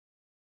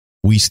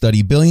We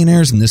study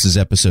billionaires, and this is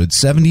episode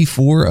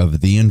 74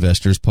 of the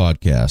Investors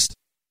Podcast.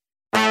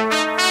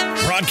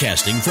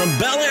 Broadcasting from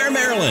Bel Air,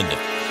 Maryland,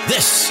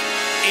 this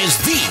is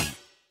the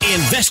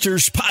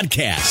Investors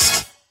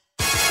Podcast.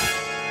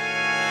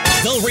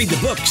 They'll read the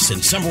books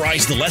and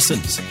summarize the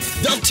lessons.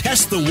 They'll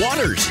test the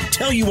waters and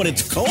tell you when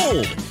it's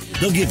cold.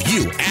 They'll give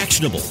you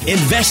actionable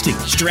investing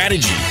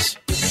strategies.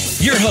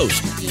 Your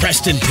host,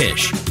 Preston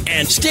Pish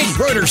and Stig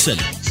Broderson.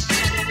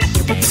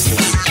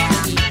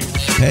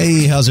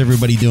 Hey, how's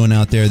everybody doing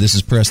out there? This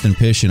is Preston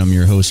Pish, and I'm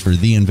your host for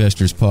the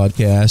Investors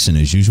Podcast. And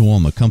as usual,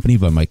 I'm accompanied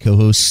by my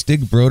co-host,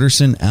 Stig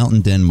Broderson, out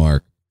in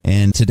Denmark.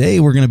 And today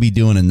we're going to be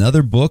doing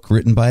another book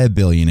written by a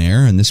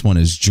billionaire, and this one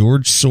is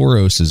George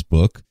Soros'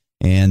 book.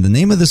 And the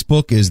name of this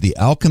book is The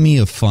Alchemy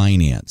of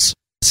Finance.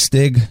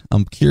 Stig,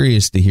 I'm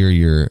curious to hear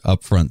your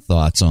upfront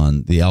thoughts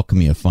on The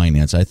Alchemy of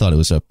Finance. I thought it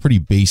was a pretty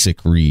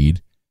basic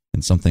read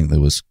and something that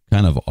was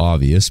kind of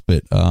obvious,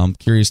 but I'm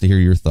curious to hear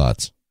your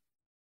thoughts.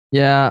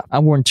 Yeah, I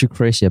wasn't too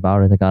crazy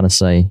about it, I gotta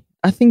say.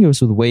 I think it was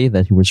the way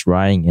that he was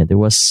writing it. It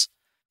was,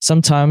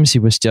 sometimes he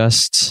was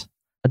just,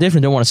 I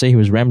definitely don't want to say he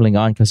was rambling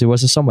on because it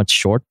was a somewhat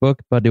short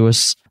book, but it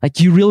was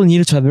like you really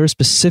needed to have very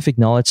specific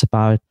knowledge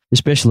about,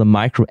 especially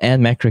micro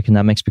and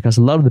macroeconomics, because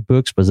a lot of the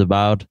books was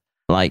about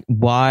like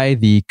why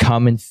the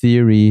common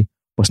theory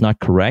was not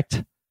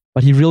correct,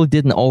 but he really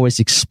didn't always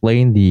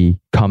explain the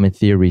common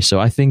theory. So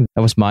I think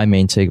that was my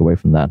main takeaway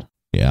from that.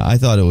 Yeah, I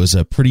thought it was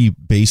a pretty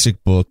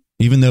basic book.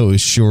 Even though it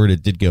was short,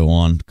 it did go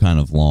on kind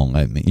of long.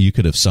 I mean, you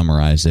could have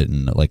summarized it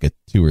in like a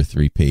 2 or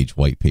 3 page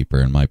white paper,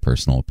 in my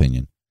personal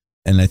opinion.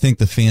 And I think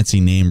the fancy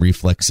name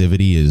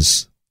reflexivity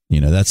is,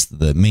 that's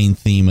the main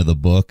theme of the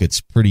book. It's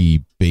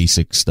pretty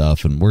basic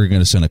stuff, and we're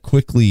going to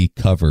quickly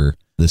cover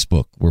this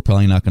book. We're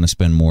probably not going to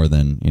spend more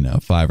than,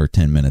 5 or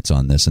 10 minutes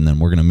on this, and then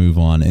we're going to move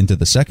on into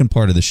the second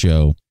part of the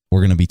show. We're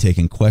going to be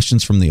taking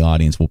questions from the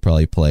audience. We'll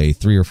probably play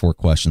 3 or 4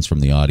 questions from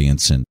the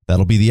audience, and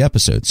that'll be the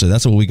episode. So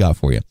that's what we got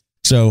for you.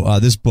 So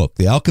this book,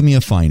 The Alchemy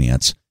of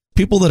Finance,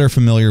 people that are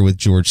familiar with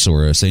George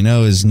Soros, they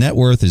know his net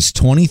worth is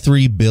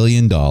 $23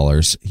 billion.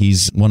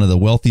 He's one of the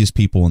wealthiest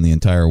people in the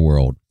entire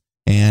world.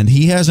 And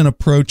he has an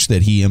approach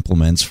that he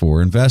implements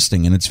for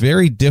investing. And it's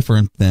very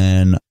different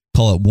than,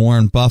 call it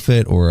Warren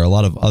Buffett or a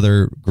lot of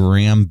other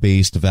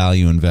Graham-based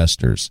value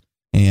investors.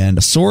 And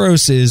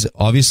Soros is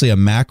obviously a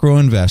macro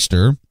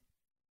investor.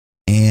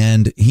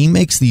 And he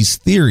makes these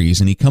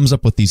theories and he comes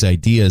up with these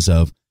ideas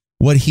of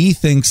what he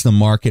thinks the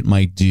market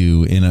might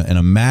do in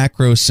a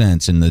macro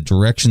sense, in the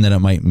direction that it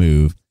might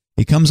move.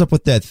 He comes up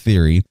with that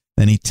theory,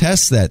 then he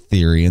tests that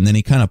theory, and then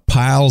he kind of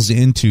piles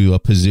into a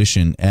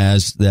position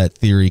as that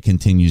theory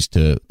continues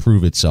to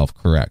prove itself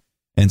correct.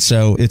 And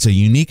so it's a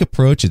unique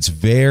approach. It's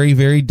very,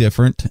 very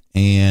different,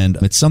 and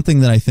it's something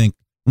that I think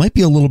might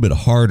be a little bit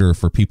harder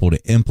for people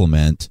to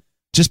implement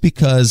just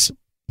because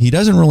he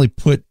doesn't really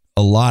put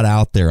a lot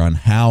out there on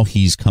how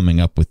he's coming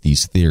up with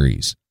these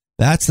theories.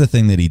 That's the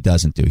thing that he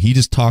doesn't do. He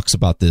just talks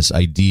about this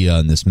idea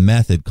and this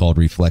method called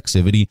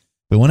reflexivity.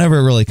 But whenever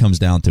it really comes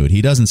down to it,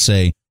 he doesn't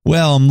say,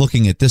 well, I'm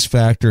looking at this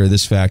factor, and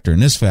this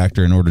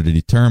factor in order to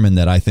determine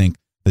that I think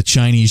the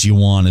Chinese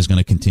yuan is going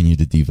to continue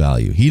to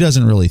devalue. He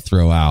doesn't really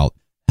throw out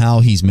how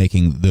he's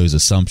making those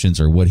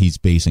assumptions or what he's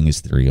basing his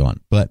theory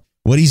on. But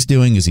what he's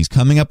doing is he's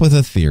coming up with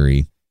a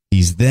theory.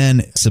 He's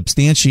then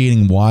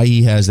substantiating why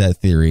he has that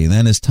theory. And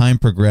then as time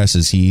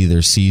progresses, he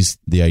either sees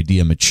the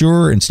idea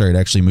mature and start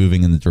actually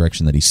moving in the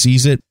direction that he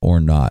sees it or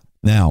not.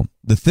 Now,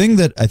 the thing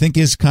that I think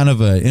is kind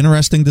of an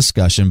interesting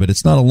discussion, but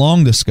it's not a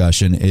long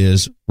discussion,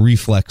 is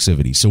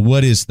reflexivity. So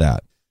what is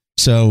that?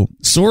 So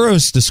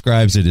Soros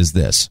describes it as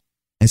this.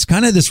 It's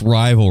kind of this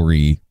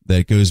rivalry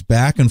that goes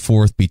back and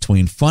forth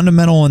between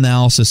fundamental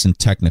analysis and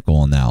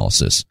technical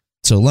analysis.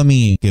 So let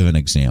me give an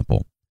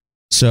example.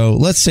 So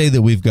let's say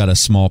that we've got a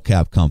small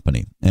cap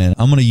company, and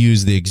I'm going to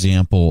use the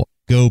example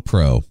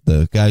GoPro,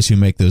 the guys who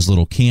make those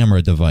little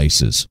camera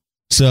devices.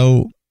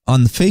 So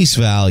on the face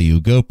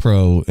value,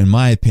 GoPro, in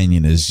my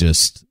opinion, is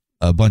just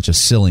a bunch of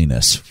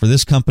silliness. For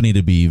this company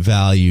to be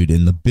valued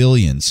in the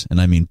billions,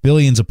 and I mean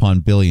billions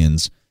upon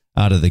billions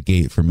out of the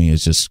gate for me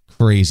is just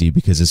crazy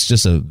because it's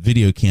just a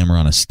video camera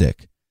on a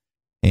stick.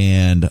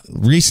 And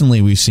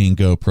recently we've seen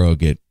GoPro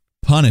get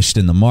punished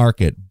in the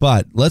market,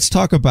 but let's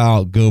talk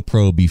about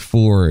GoPro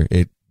before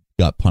it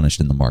got punished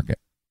in the market.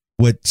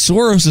 What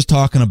Soros is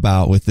talking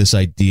about with this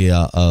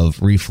idea of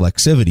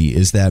reflexivity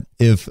is that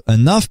if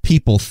enough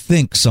people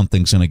think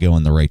something's going to go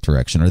in the right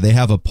direction, or they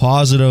have a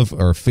positive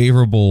or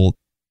favorable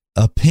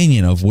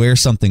opinion of where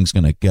something's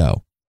going to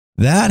go,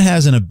 that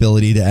has an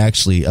ability to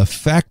actually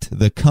affect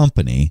the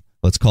company,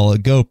 let's call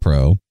it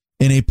GoPro,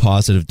 in a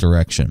positive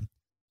direction.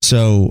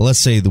 So let's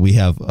say that we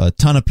have a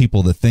ton of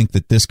people that think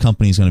that this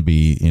company is going to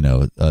be,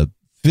 a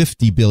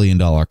 $50 billion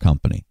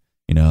company.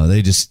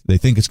 They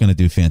think it's going to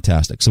do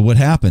fantastic. So what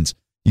happens?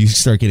 You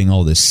start getting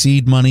all this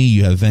seed money.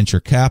 You have venture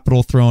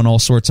capital throwing all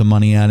sorts of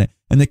money at it.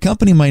 And the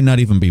company might not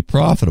even be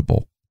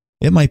profitable.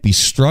 It might be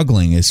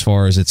struggling as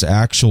far as its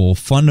actual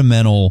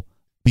fundamental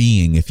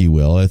being, if you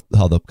will.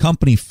 How the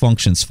company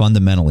functions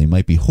fundamentally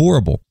might be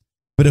horrible.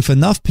 But if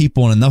enough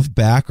people and enough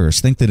backers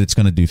think that it's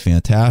going to do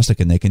fantastic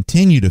and they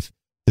continue to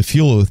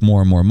fuel it with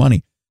more and more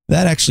money,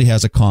 that actually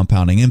has a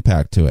compounding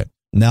impact to it.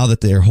 Now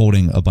that they're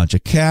holding a bunch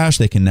of cash,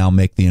 they can now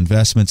make the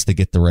investments to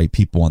get the right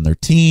people on their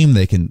team.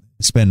 They can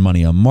spend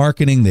money on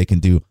marketing. They can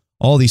do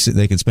all these.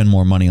 They can spend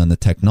more money on the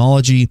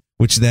technology,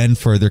 which then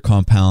further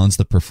compounds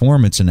the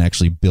performance and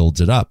actually builds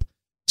it up.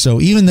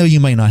 So even though you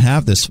might not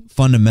have this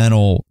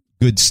fundamental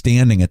good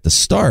standing at the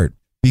start,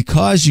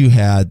 because you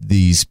had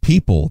these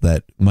people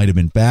that might have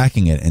been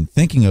backing it and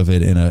thinking of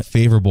it in a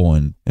favorable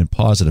and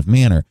positive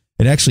manner,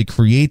 it actually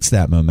creates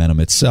that momentum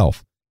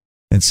itself.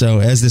 And so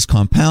as this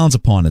compounds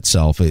upon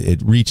itself,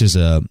 it reaches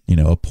a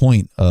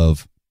point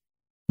of,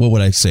 what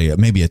would I say,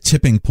 maybe a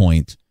tipping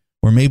point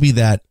where maybe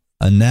that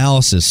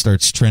analysis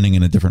starts trending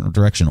in a different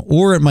direction,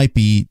 or it might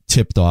be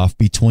tipped off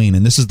between,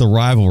 and this is the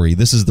rivalry,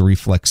 this is the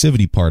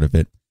reflexivity part of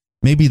it.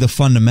 Maybe the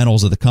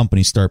fundamentals of the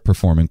company start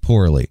performing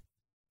poorly.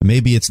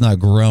 Maybe it's not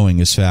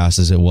growing as fast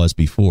as it was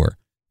before.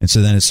 And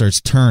so then it starts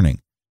turning.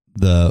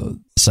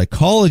 The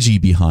psychology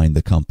behind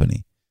the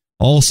company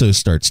also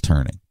starts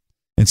turning.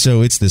 And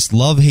so it's this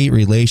love-hate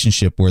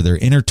relationship where they're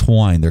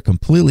intertwined. They're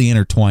completely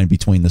intertwined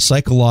between the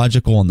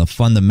psychological and the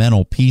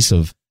fundamental piece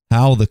of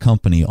how the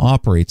company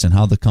operates and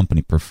how the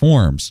company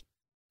performs.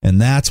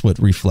 And that's what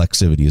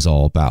reflexivity is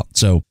all about.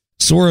 So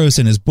Soros,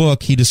 in his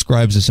book, he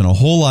describes this in a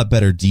whole lot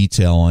better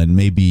detail and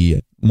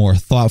maybe more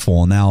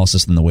thoughtful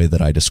analysis than the way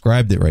that I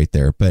described it right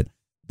there. But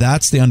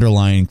that's the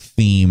underlying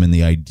theme and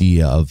the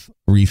idea of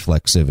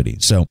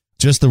reflexivity. So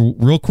just a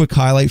real quick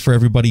highlight for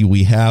everybody.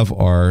 We have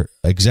our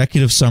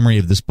executive summary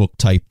of this book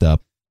typed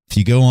up. If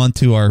you go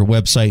onto our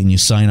website and you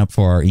sign up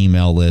for our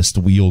email list,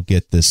 you'll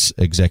get this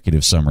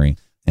executive summary.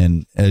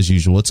 And as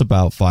usual, it's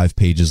about 5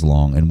 pages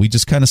long. And we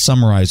just kind of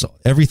summarize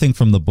everything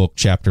from the book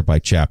chapter by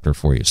chapter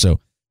for you. So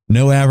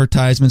no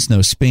advertisements, no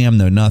spam,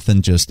 no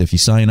nothing. Just if you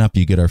sign up,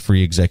 you get our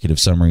free executive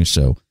summary.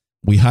 So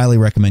we highly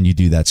recommend you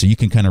do that so you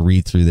can kind of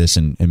read through this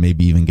and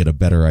maybe even get a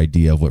better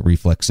idea of what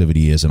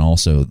reflexivity is and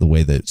also the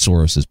way that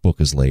Soros' book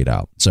is laid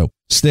out. So,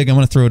 Stig, I'm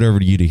going to throw it over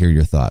to you to hear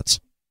your thoughts.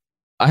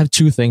 I have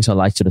 2 things I'd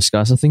like to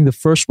discuss. I think the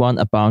first one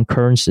about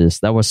currencies,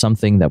 that was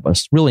something that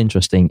was really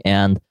interesting.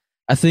 And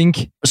I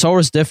think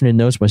Soros definitely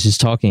knows what he's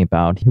talking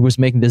about. He was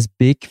making this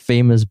big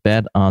famous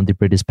bet on the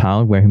British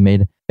pound where he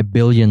made $1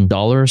 billion.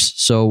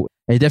 So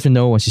I definitely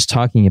know what he's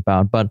talking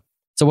about. But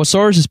so what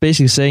Soros is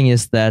basically saying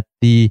is that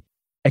the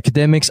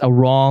academics are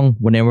wrong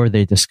whenever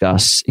they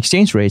discuss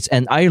exchange rates.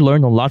 And I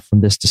learned a lot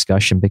from this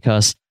discussion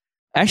because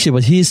actually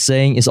what he's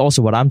saying is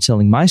also what I'm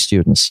telling my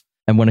students.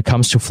 And when it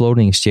comes to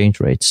floating exchange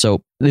rates.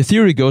 So the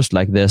theory goes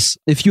like this.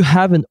 If you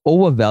have an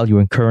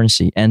overvaluing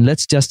currency, and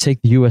let's just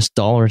take the US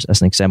dollars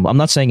as an example. I'm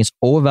not saying it's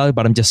overvalued,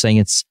 but I'm just saying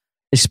it's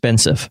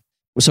expensive.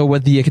 So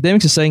what the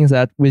academics are saying is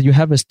that when you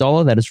have this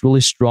dollar that is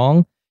really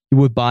strong, you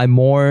would buy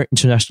more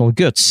international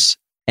goods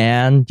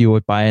and you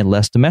would buy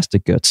less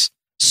domestic goods.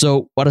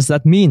 So what does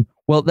that mean?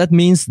 Well, that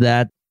means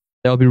that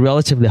there will be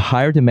relatively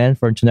higher demand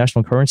for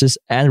international currencies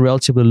and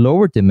relatively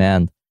lower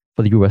demand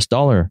for the US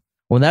dollar.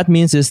 What that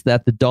means is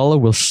that the dollar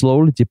will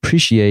slowly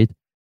depreciate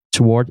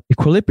toward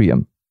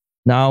equilibrium.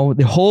 Now,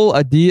 the whole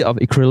idea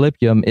of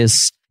equilibrium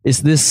is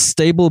this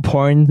stable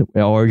point,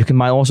 or you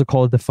might also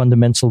call it the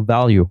fundamental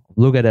value.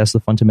 Look at it as the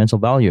fundamental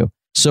value.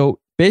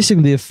 So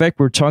basically, the effect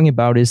we're talking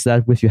about is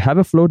that if you have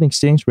a floating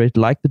exchange rate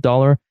like the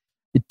dollar,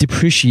 it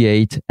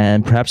depreciates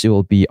and perhaps it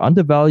will be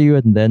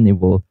undervalued and then it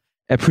will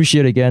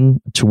appreciate again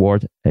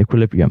toward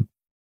equilibrium.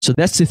 So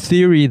that's the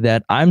theory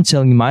that I'm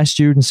telling my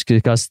students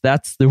because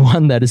that's the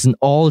one that is in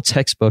all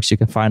textbooks you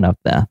can find out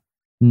there.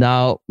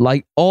 Now,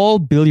 like all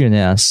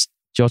billionaires,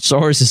 George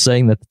Soros is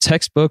saying that the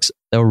textbooks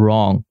are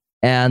wrong.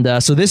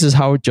 And so this is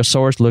how George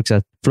Soros looks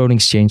at floating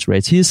exchange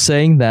rates. He's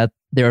saying that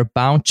they're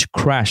bound to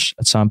crash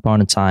at some point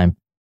in time.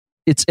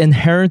 It's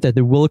inherent that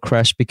they will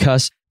crash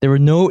because there are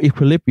no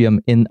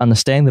equilibrium in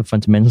understanding the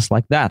fundamentals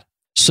like that.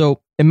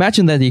 So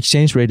imagine that the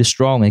exchange rate is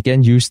strong.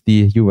 Again, use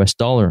the US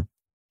dollar.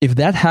 If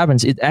that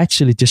happens, it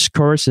actually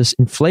discourages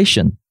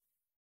inflation.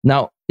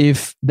 Now,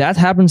 if that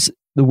happens,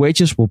 the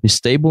wages will be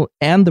stable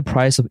and the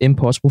price of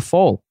imports will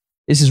fall.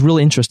 This is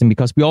really interesting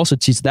because we also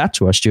teach that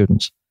to our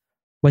students.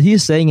 What he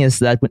is saying is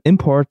that when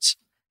imports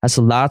has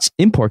a large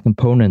import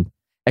component,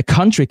 a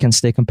country can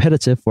stay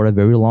competitive for a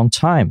very long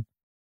time.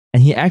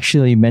 And he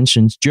actually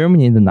mentions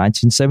Germany in the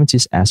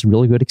 1970s as a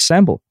really good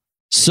example.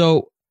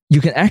 So you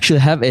can actually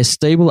have a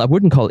stable, I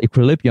wouldn't call it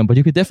equilibrium, but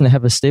you could definitely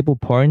have a stable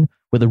point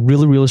with a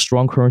really, really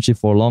strong currency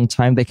for a long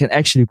time. They can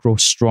actually grow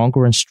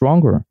stronger and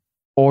stronger,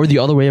 or the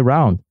other way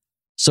around.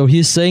 So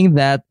he's saying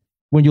that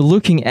when you're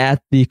looking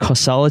at the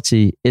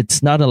causality,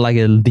 it's not like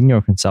a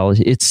linear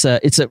causality. It's a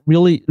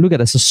really, look at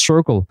it as a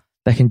circle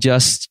that can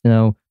just,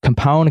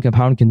 compound and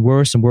compound, can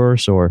worse and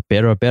worse or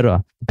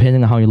better,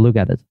 depending on how you look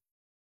at it.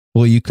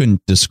 Well, you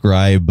couldn't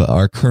describe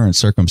our current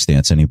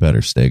circumstance any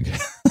better, Stig.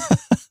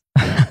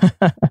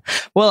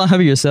 Well, I'm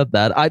happy you said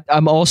that.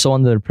 I'm also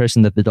under the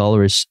impression that the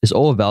dollar is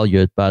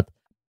overvalued, but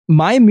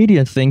my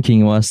immediate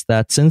thinking was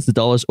that since the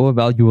dollar is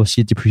overvalued, you will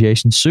see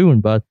depreciation soon.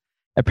 But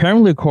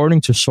apparently,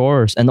 according to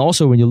Soros, and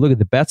also when you look at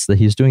the bets that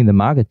he's doing in the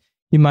market,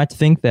 you might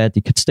think that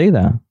it could stay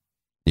there.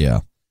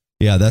 Yeah.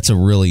 Yeah, that's a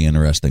really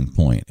interesting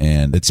point.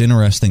 And it's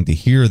interesting to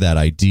hear that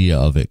idea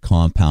of it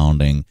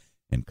compounding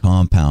and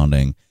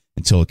compounding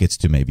until it gets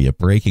to maybe a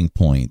breaking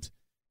point.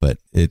 But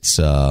it's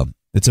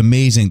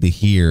amazing to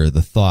hear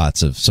the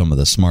thoughts of some of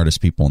the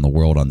smartest people in the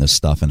world on this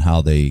stuff and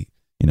how they,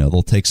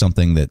 they'll take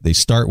something that they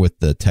start with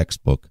the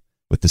textbook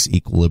with this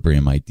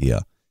equilibrium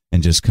idea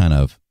and just kind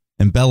of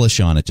embellish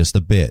on it just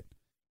a bit.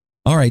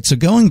 All right, so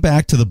going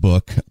back to the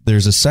book,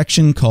 there's a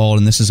section called,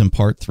 and this is in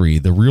part 3,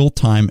 the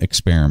real-time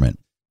experiment.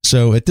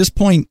 So at this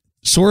point,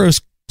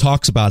 Soros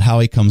talks about how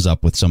he comes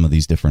up with some of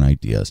these different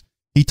ideas.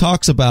 He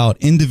talks about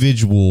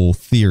individual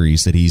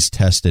theories that he's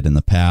tested in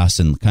the past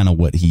and kind of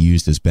what he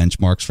used as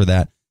benchmarks for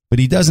that, but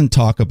he doesn't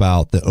talk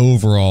about the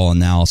overall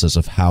analysis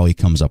of how he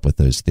comes up with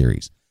those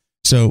theories.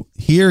 So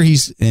here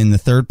he's in the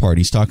third part,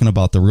 he's talking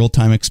about the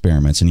real-time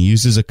experiments, and he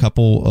uses a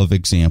couple of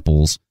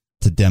examples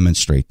to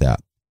demonstrate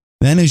that.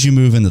 Then as you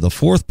move into the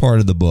fourth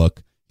part of the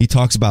book, he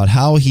talks about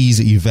how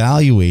he's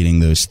evaluating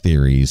those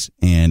theories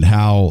and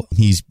how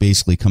he's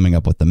basically coming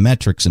up with the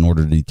metrics in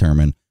order to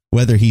determine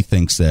whether he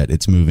thinks that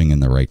it's moving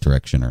in the right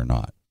direction or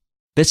not.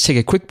 Let's take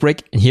a quick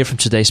break and hear from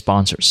today's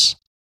sponsors.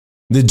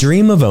 The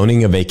dream of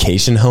owning a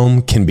vacation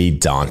home can be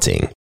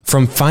daunting.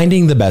 From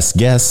finding the best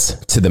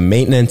guests to the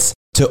maintenance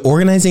to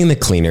organizing the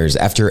cleaners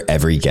after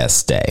every guest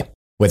stay.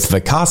 With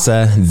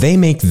Vacasa, they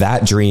make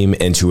that dream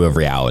into a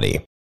reality.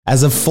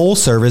 As a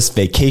full-service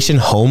vacation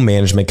home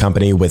management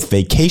company with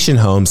vacation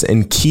homes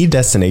in key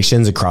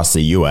destinations across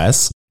the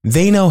U.S.,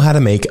 they know how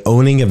to make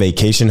owning a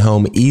vacation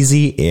home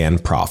easy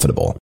and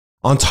profitable.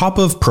 On top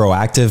of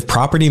proactive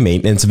property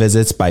maintenance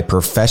visits by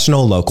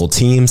professional local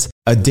teams,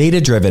 a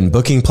data-driven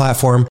booking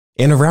platform,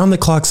 and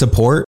around-the-clock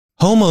support,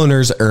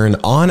 homeowners earn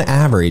on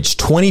average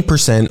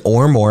 20%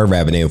 or more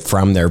revenue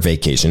from their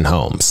vacation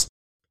homes.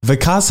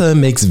 Vacasa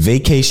makes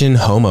vacation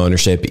home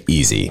ownership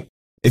easy.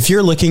 If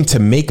you're looking to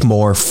make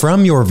more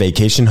from your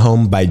vacation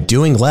home by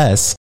doing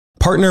less,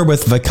 partner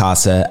with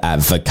Vacasa at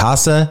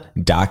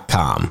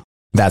vacasa.com.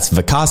 That's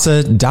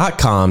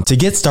vacasa.com to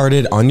get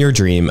started on your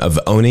dream of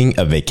owning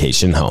a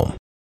vacation home.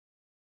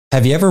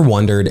 Have you ever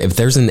wondered if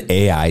there's an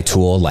AI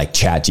tool like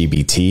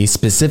ChatGPT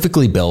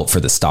specifically built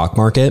for the stock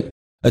market?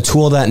 A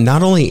tool that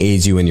not only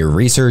aids you in your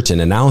research and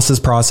analysis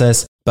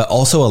process, but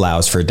also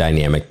allows for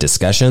dynamic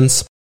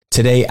discussions?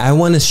 Today, I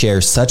want to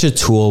share such a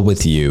tool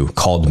with you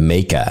called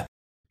Meka.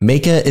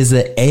 Meka is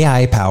the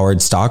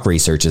AI-powered stock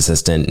research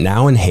assistant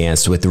now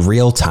enhanced with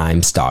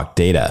real-time stock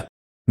data.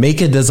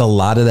 Meka does a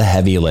lot of the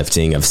heavy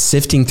lifting of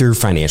sifting through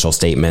financial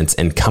statements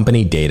and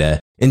company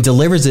data and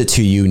delivers it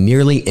to you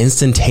nearly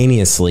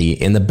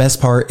instantaneously, and the best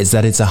part is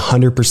that it's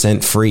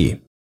 100% free.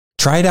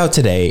 Try it out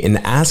today and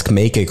ask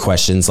Meka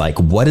questions like,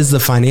 what is the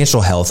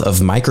financial health of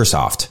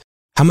Microsoft?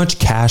 How much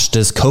cash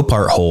does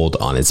Copart hold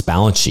on its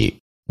balance sheet?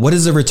 What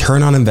is the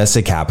return on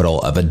invested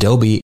capital of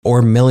Adobe,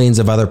 or millions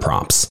of other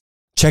prompts?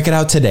 Check it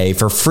out today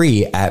for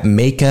free at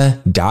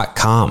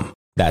Meka.com.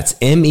 That's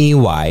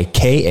MEYKA.com.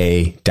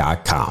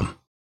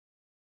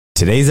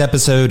 Today's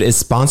episode is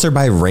sponsored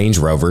by Range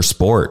Rover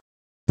Sport.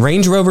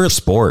 Range Rover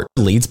Sport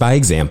leads by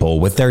example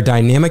with their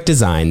dynamic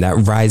design that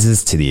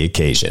rises to the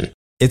occasion.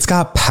 It's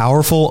got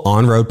powerful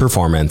on-road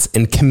performance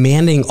and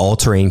commanding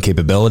all-terrain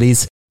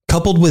capabilities,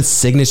 coupled with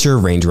signature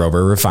Range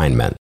Rover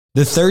refinement.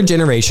 The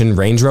third-generation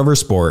Range Rover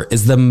Sport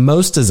is the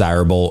most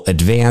desirable,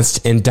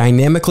 advanced, and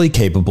dynamically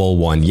capable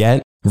one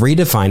yet,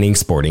 redefining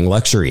sporting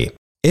luxury.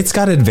 It's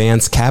got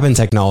advanced cabin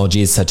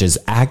technologies such as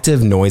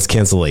active noise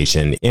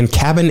cancellation and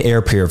cabin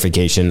air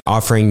purification,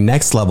 offering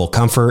next-level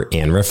comfort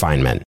and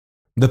refinement.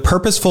 The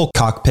purposeful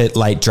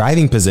cockpit-like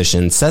driving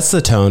position sets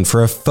the tone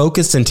for a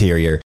focused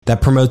interior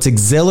that promotes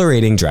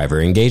exhilarating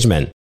driver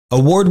engagement.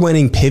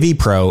 Award-winning Pivi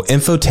Pro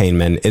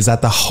infotainment is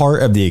at the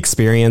heart of the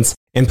experience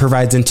and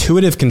provides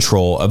intuitive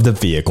control of the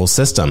vehicle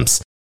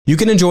systems. You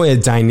can enjoy a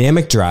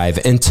dynamic drive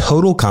and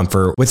total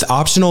comfort with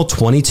optional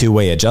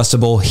 22-way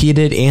adjustable,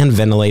 heated and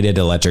ventilated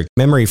electric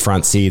memory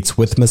front seats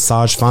with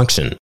massage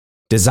function.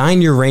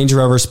 Design your Range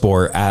Rover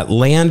Sport at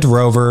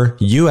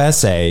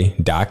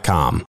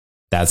LandRoverUSA.com.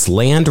 That's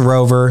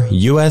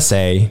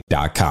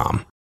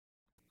LandRoverUSA.com.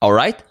 All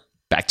right,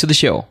 back to the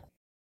show.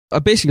 I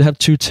basically have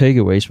two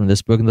takeaways from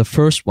this book. And the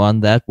first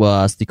one, that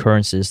was the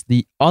currencies.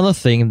 The other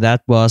thing,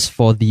 that was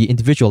for the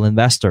individual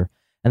investor.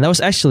 And that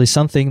was actually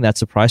something that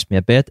surprised me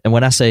a bit. And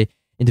when I say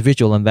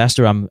individual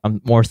investor, I'm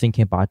more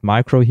thinking about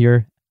micro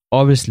here.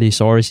 Obviously,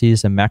 Soros,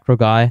 he's a macro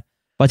guy.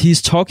 But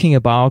he's talking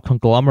about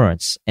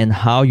conglomerates and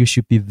how you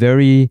should be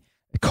very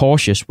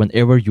cautious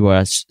whenever you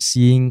are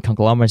seeing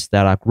conglomerates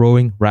that are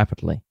growing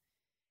rapidly.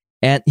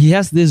 And he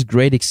has this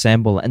great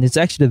example, and it's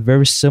actually a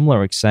very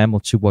similar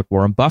example to what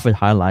Warren Buffett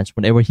highlights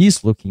whenever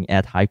he's looking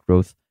at high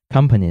growth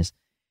companies.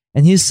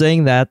 And he's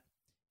saying that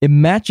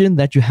imagine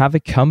that you have a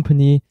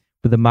company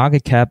with a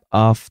market cap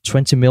of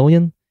 20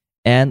 million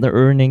and the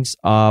earnings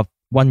of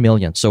 1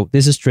 million. So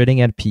this is trading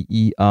at a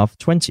PE of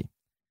 20.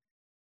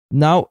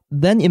 Now,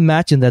 then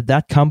imagine that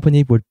that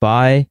company would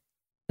buy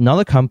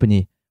another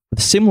company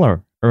with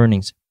similar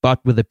earnings,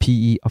 but with a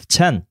PE of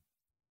 10.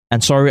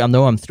 And sorry, I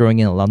know I'm throwing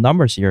in a lot of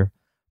numbers here,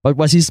 But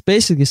what he's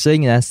basically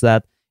saying is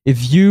that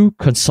if you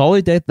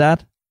consolidate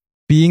that,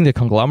 being the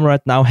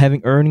conglomerate now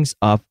having earnings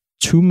of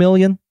 2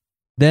 million,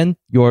 then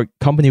your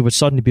company would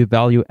suddenly be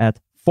valued at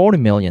 40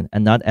 million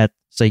and not at,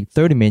 say,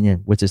 30 million,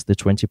 which is the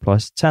 20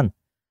 plus 10.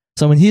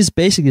 So what he's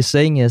basically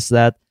saying is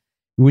that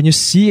when you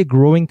see a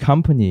growing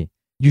company,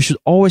 you should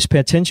always pay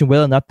attention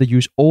whether or not they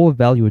use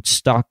overvalued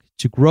stock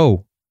to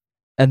grow.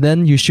 And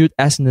then you should,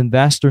 as an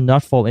investor,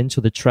 not fall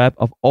into the trap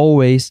of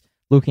always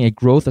looking at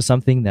growth as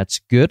something that's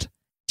good.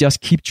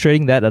 Just keep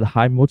trading that at a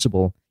high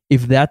multiple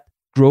if that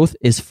growth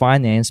is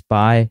financed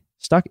by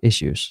stock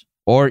issues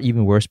or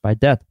even worse, by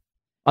debt.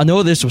 I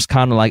know this was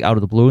kind of like out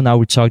of the blue. Now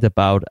we talked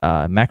about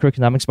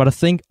macroeconomics, but I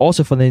think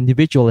also for the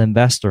individual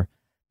investor,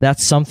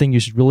 that's something you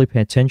should really pay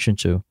attention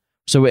to.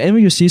 So whenever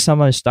you see some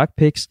of the stock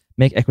picks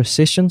make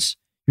acquisitions,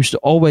 you should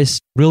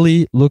always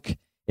really look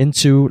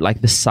into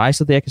like the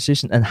size of the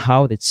acquisition and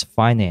how it's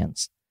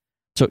financed.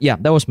 So yeah,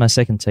 that was my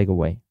second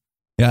takeaway.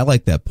 Yeah, I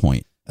like that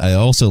point. I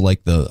also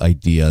like the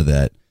idea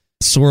that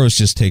Soros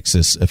just takes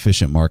this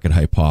efficient market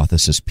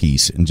hypothesis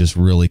piece and just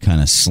really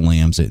kind of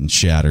slams it and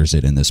shatters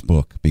it in this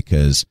book,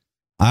 because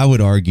I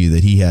would argue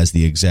that he has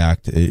the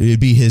exact,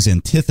 it'd be his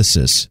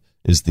antithesis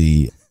is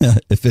the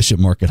efficient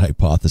market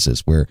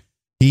hypothesis, where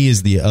he is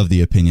of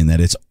the opinion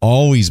that it's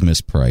always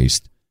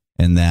mispriced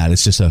and that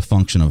it's just a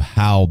function of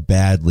how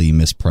badly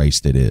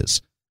mispriced it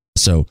is.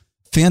 So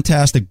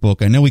fantastic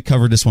book. I know we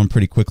covered this one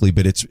pretty quickly,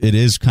 but it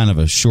is kind of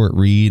a short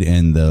read,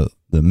 and the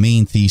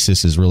main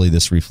thesis is really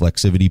this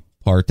reflexivity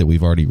part that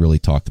we've already really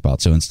talked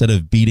about. So instead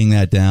of beating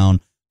that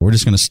down, we're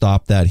just going to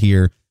stop that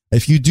here.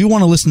 If you do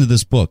want to listen to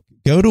this book,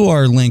 go to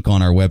our link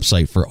on our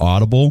website for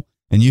Audible,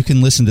 and you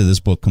can listen to this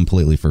book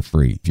completely for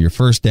free. Your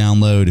first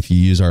download, if you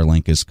use our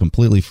link, is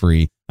completely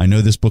free. I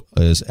know this book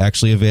is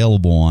actually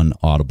available on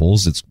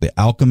Audibles. It's The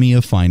Alchemy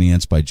of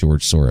Finance by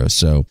George Soros.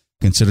 So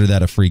consider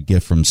that a free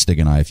gift from Stig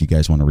and I if you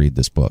guys want to read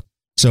this book.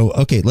 So,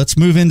 okay, let's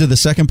move into the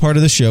second part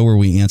of the show where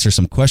we answer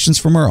some questions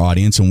from our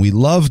audience, and we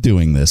love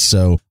doing this.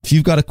 So if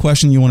you've got a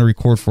question you want to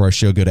record for our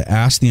show, go to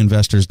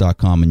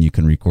asktheinvestors.com and you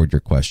can record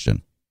your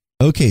question.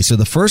 Okay, so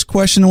the first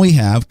question we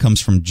have comes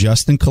from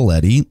Justin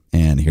Coletti,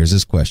 and here's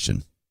his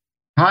question.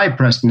 Hi,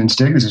 Preston and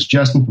Stig. This is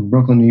Justin from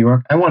Brooklyn, New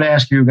York. I want to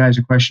ask you guys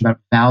a question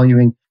about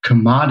valuing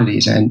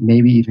commodities and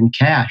maybe even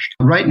cash.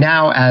 Right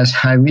now, as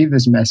I leave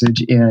this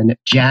message in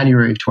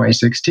January of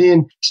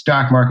 2016,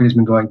 stock market has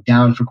been going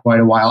down for quite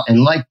a while.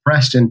 And like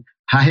Preston,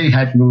 I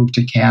had moved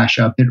to cash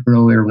a bit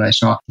earlier when I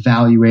saw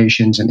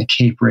valuations and the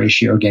CAPE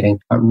ratio getting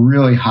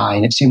really high.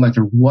 And it seemed like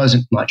there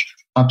wasn't much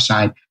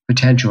upside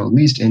potential, at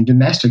least in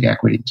domestic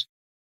equities.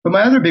 But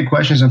my other big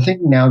question is I'm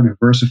thinking now of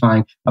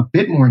diversifying a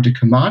bit more into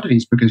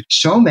commodities, because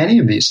so many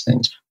of these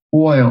things,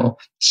 oil,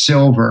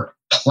 silver,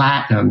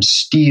 platinum,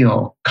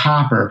 steel,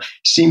 copper,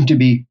 seem to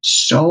be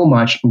so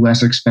much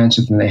less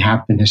expensive than they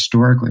have been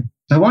historically.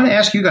 So I want to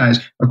ask you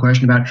guys a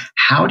question about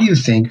how do you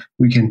think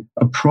we can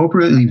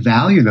appropriately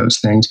value those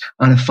things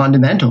on a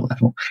fundamental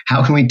level?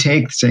 How can we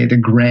take, say, the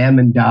Graham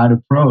and Dodd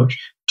approach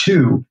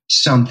to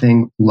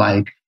something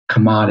like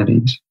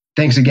commodities?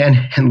 Thanks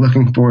again, and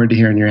looking forward to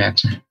hearing your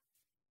answer.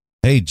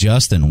 Hey,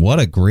 Justin, what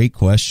a great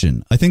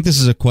question. I think this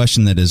is a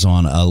question that is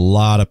on a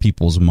lot of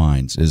people's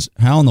minds, is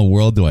how in the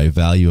world do I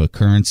value a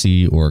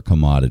currency or a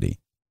commodity?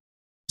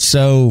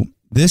 So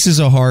this is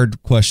a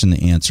hard question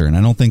to answer, and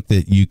I don't think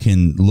that you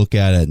can look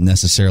at it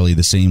necessarily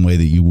the same way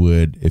that you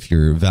would if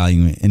you're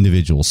valuing an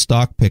individual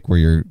stock pick, where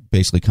you're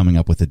basically coming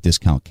up with a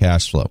discount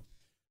cash flow.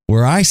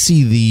 Where I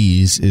see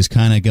these is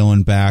kind of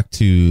going back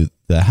to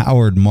the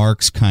Howard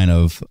Marks kind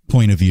of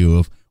point of view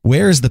of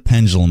where is the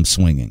pendulum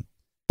swinging?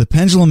 The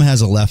pendulum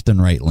has a left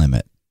and right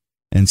limit.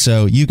 And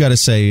so you got to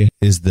say,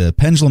 is the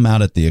pendulum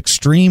out at the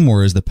extreme,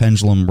 or is the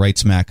pendulum right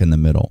smack in the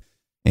middle?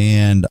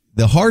 And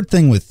the hard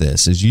thing with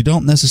this is you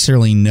don't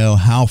necessarily know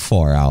how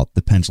far out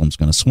the pendulum's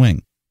going to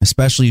swing,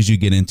 especially as you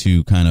get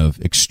into kind of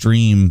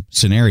extreme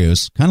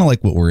scenarios, kind of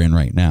like what we're in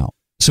right now.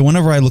 So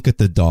whenever I look at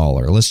the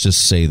dollar, let's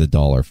just say the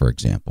dollar, for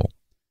example,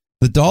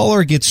 the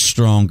dollar gets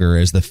stronger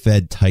as the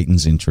Fed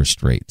tightens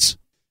interest rates.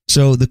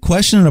 So the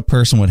question that a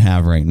person would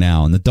have right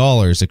now, and the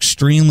dollar is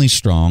extremely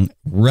strong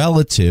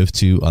relative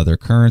to other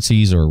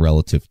currencies or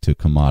relative to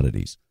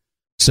commodities.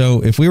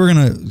 So if we were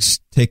going to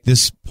take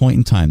this point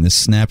in time, this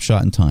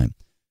snapshot in time,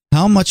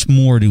 how much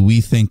more do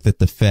we think that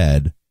the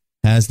Fed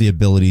has the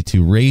ability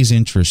to raise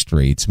interest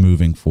rates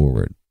moving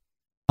forward?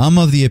 I'm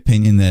of the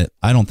opinion that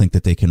I don't think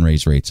that they can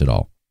raise rates at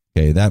all.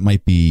 Okay, that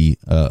might be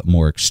a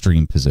more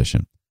extreme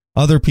position.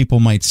 Other people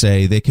might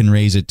say they can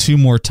raise it 2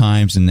 more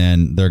times and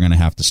then they're going to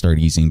have to start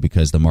easing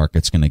because the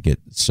market's going to get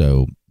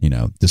so,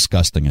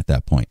 disgusting at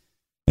that point.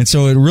 And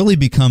so it really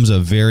becomes a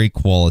very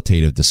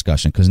qualitative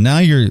discussion, because now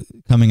you're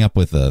coming up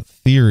with a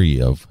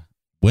theory of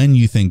when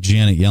you think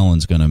Janet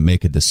Yellen's going to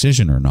make a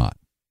decision or not.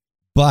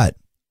 But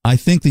I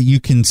think that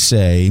you can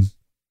say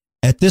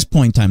at this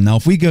point in time, now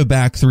if we go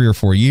back 3 or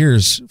 4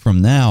 years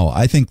from now,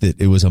 I think that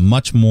it was a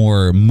much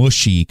more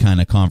mushy kind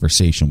of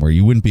conversation where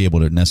you wouldn't be able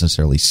to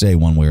necessarily say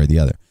one way or the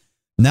other.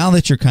 Now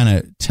that you're kind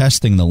of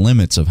testing the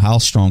limits of how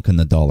strong can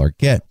the dollar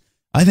get,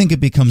 I think it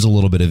becomes a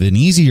little bit of an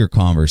easier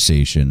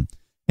conversation,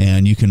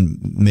 and you can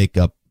make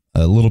up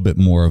a little bit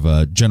more of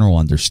a general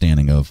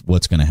understanding of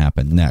what's going to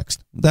happen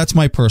next. That's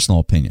my personal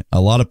opinion.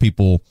 A lot of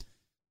people,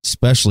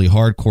 especially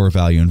hardcore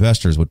value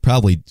investors, would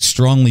probably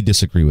strongly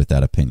disagree with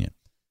that opinion.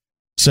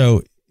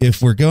 So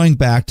if we're going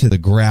back to the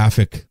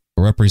graphic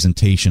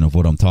representation of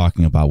what I'm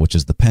talking about, which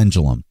is the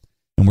pendulum,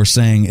 and we're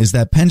saying, is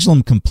that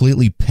pendulum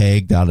completely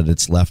pegged out at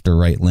its left or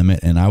right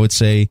limit? And I would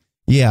say,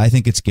 yeah, I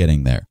think it's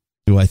getting there.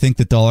 Do I think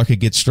the dollar could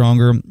get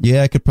stronger?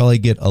 Yeah, it could probably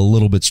get a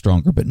little bit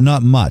stronger, but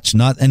not much.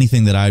 Not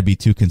anything that I'd be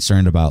too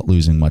concerned about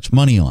losing much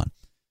money on.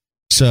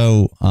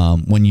 So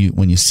when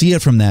you see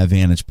it from that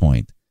vantage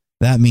point,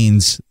 that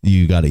means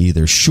you got to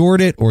either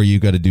short it or you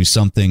got to do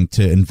something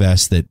to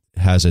invest that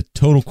has a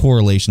total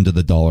correlation to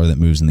the dollar that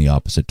moves in the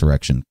opposite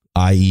direction,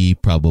 i.e.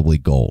 probably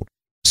gold.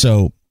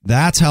 So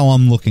that's how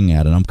I'm looking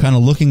at it. I'm kind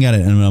of looking at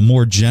it in a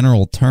more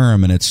general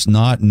term, and it's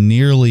not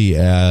nearly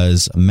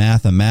as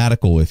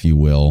mathematical, if you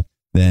will,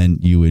 than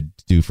you would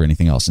do for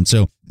anything else. And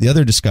so the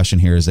other discussion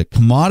here is that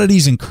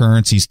commodities and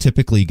currencies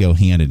typically go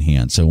hand in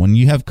hand. So when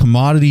you have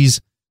commodities,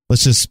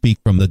 let's just speak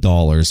from the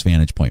dollar's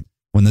vantage point.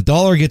 When the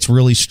dollar gets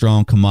really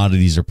strong,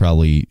 commodities are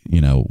probably,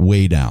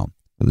 way down.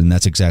 And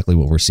that's exactly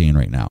what we're seeing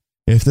right now.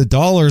 If the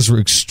dollars were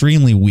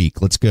extremely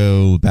weak, let's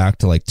go back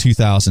to like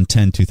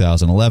 2010,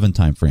 2011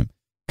 timeframe,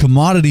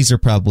 commodities are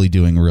probably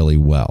doing really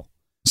well.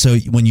 So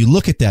when you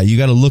look at that, you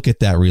got to look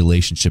at that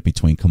relationship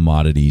between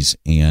commodities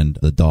and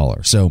the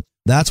dollar. So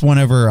that's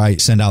whenever I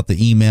send out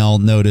the email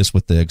notice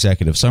with the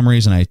executive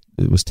summaries, and I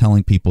was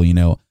telling people,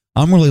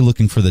 I'm really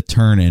looking for the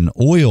turn in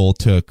oil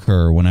to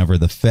occur whenever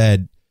the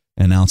Fed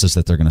announces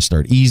that they're going to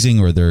start easing,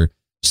 or they're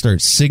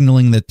start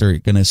signaling that they're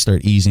going to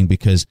start easing,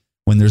 because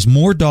when there's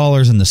more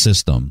dollars in the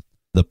system,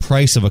 the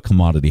price of a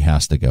commodity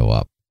has to go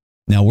up.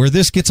 Now, where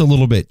this gets a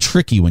little bit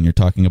tricky when you're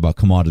talking about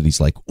commodities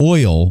like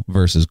oil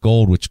versus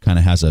gold, which kind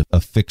of has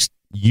a fixed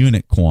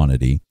unit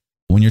quantity,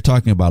 when you're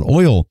talking about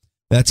oil,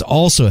 that's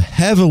also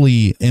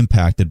heavily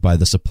impacted by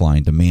the supply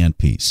and demand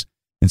piece.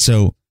 And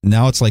so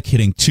now it's like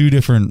hitting two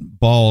different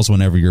balls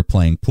whenever you're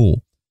playing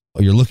pool.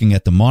 You're looking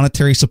at the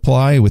monetary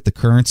supply with the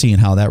currency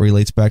and how that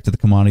relates back to the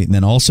commodity. And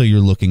then also you're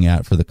looking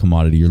at, for the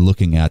commodity, you're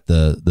looking at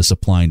the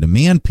supply and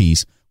demand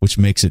piece, which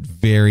makes it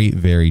very,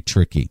 very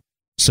tricky.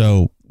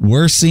 So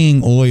we're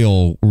seeing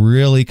oil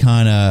really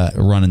kind of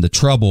run into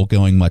trouble,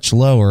 going much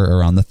lower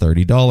around the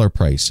 $30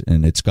 price.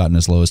 And it's gotten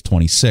as low as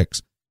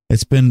 26.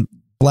 It's been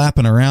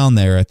flapping around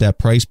there at that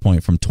price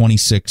point from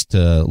 26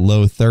 to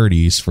low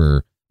 30s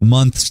for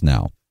months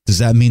now. Does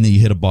that mean that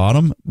you hit a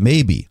bottom?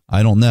 Maybe.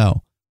 I don't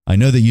know. I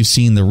know that you've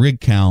seen the rig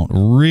count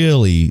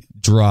really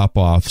drop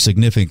off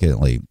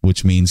significantly,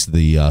 which means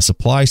the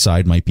supply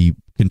side might be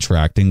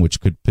contracting,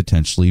 which could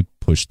potentially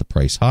push the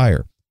price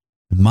higher.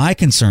 My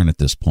concern at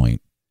this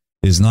point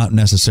is not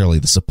necessarily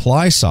the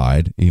supply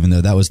side, even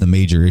though that was the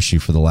major issue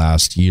for the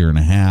last year and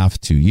a half,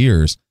 2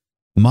 years.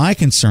 My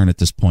concern at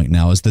this point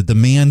now is the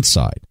demand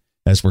side.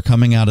 As we're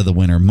coming out of the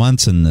winter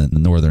months in the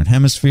northern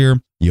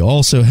hemisphere, you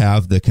also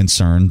have the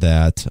concern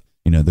that,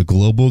 the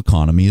global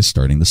economy is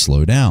starting to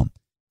slow down.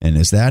 And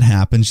as that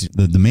happens,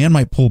 the demand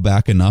might pull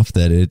back enough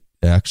that it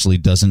actually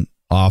doesn't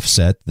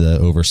offset the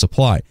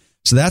oversupply.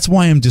 So that's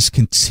why I'm just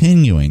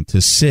continuing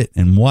to sit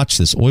and watch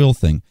this oil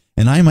thing.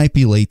 And I might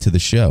be late to the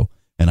show,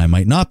 and I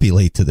might not be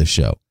late to the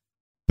show.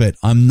 But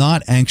I'm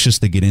not anxious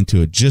to get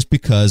into it just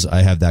because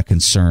I have that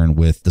concern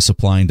with the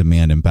supply and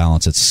demand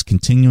imbalance. It's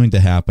continuing to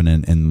happen,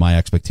 and my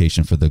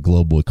expectation for the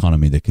global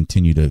economy to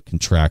continue to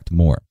contract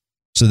more.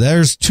 So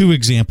there's two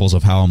examples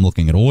of how I'm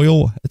looking at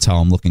oil. It's how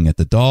I'm looking at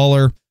the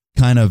dollar.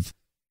 Kind of,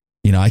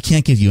 I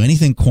can't give you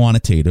anything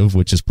quantitative,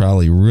 which is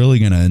probably really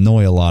going to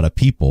annoy a lot of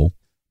people.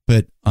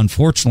 But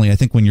unfortunately, I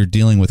think when you're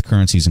dealing with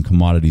currencies and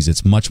commodities,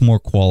 it's much more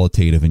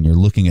qualitative, and you're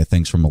looking at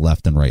things from a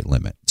left and right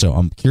limit. So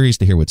I'm curious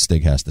to hear what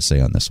Stig has to say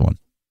on this one.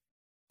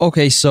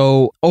 Okay,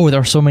 so, there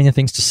are so many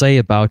things to say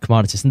about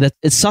commodities, and that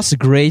it's such a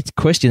great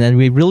question, and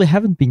we really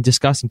haven't been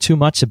discussing too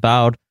much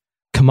about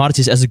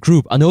commodities as a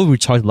group. I know we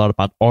talked a lot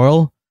about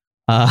oil.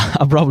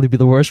 I'll probably be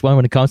the worst one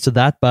when it comes to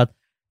that, but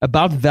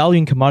about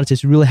valuing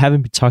commodities, we really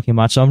haven't been talking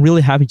much. So I'm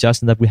really happy,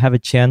 Justin, that we have a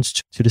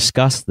chance to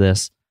discuss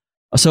this.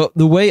 So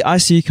the way I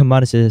see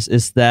commodities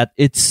is that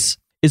it's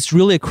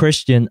really a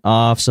question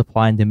of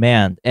supply and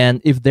demand.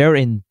 And if they're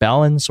in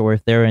balance or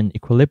if they're in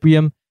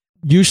equilibrium,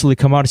 usually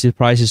commodity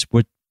prices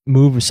would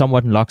move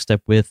somewhat in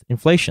lockstep with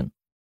inflation.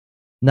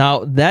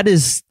 Now,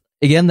 that's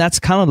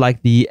kind of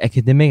like the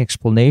academic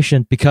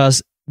explanation,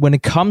 because when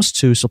it comes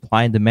to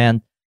supply and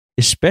demand,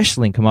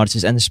 especially in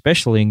commodities and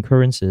especially in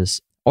currencies,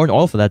 or in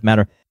oil for that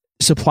matter,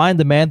 supply and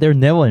demand, they're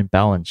never in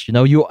balance.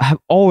 You have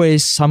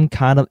always some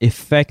kind of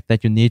effect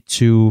that you need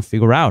to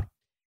figure out.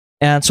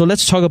 And so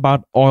let's talk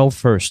about oil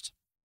first.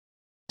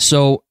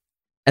 So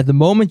at the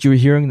moment, you're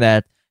hearing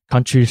that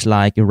countries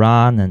like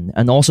Iran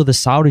and also the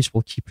Saudis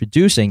will keep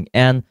producing.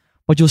 And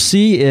what you'll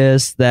see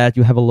is that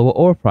you have a lower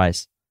oil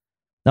price.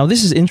 Now,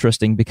 this is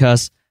interesting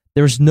because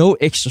there's no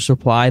extra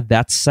supply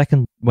that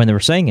second when they were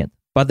saying it,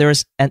 but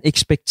there's an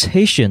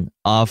expectation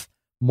of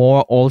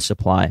more oil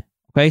supply.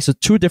 Okay, so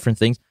two different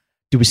things.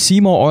 Do we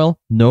see more oil?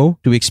 No.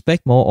 Do we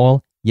expect more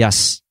oil?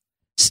 Yes.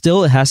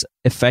 Still, it has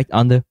effect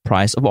on the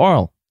price of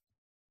oil.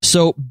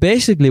 So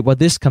basically what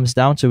this comes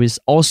down to is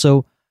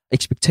also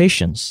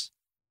expectations.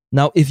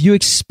 Now, if you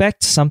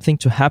expect something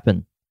to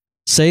happen,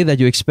 say that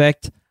you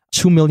expect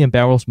 2 million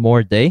barrels more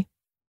a day,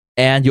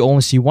 and you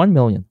only see 1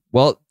 million,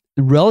 well,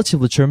 in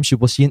relative terms, you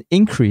will see an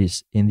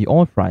increase in the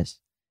oil price.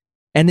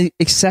 And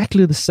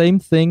exactly the same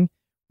thing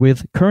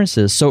with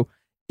currencies. So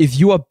if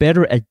you are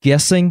better at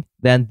guessing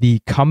than the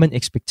common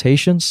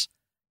expectations,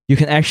 you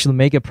can actually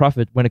make a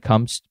profit when it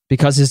comes,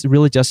 because it's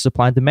really just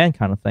supply and demand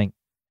kind of thing.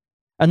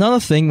 Another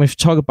thing, when you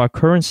talk about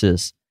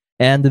currencies,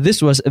 and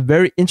this was a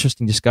very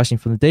interesting discussion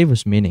from the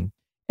Davos meeting,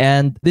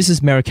 and this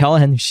is Mary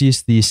Callahan,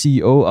 she's the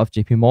CEO of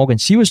JP Morgan.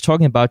 She was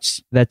talking about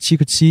that she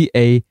could see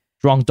a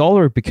strong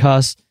dollar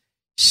because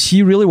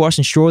she really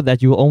wasn't sure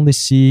that you will only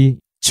see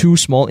 2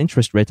 small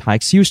interest rate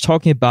hikes. She was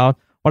talking about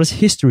what does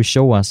history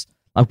show us,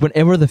 like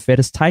whenever the Fed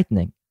is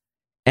tightening.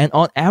 And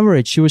on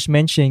average, she was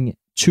mentioning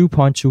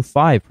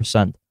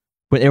 2.25%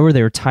 whenever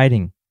they were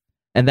tightening.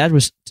 And that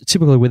was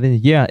typically within a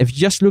year. If you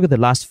just look at the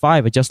last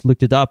 5, I just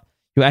looked it up,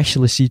 you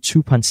actually see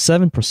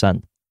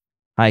 2.7%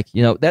 hike.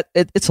 You know,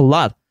 it's a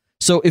lot.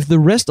 So if the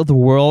rest of the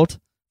world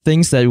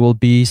thinks that it will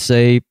be,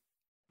 say,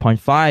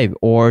 0.5,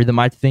 or they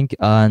might think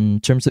in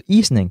terms of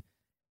easing,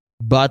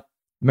 but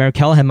Mary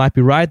Callahan might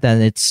be right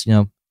that it's, you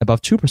know,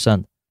 above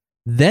 2%,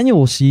 then you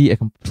will see a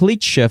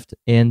complete shift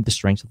in the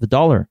strength of the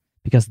dollar,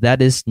 because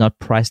that is not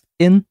priced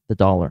in the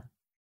dollar.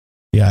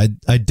 Yeah,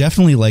 I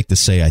definitely like to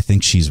say I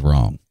think she's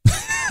wrong.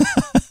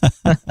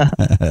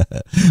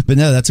 But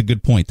no, that's a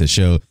good point to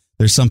show.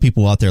 There's some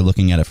people out there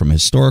looking at it from a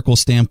historical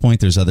standpoint.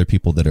 There's other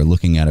people that are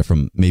looking at it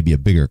from maybe a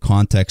bigger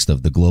context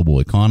of the global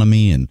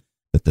economy, and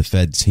that the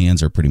Fed's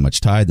hands are pretty much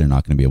tied. They're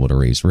not going to be able to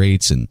raise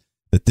rates, and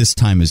that this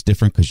time is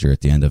different because you're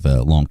at the end of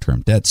a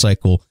long-term debt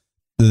cycle.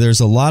 There's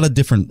a lot of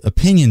different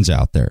opinions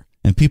out there,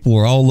 and people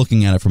are all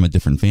looking at it from a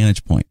different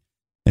vantage point.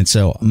 And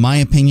so my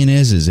opinion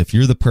is if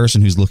you're the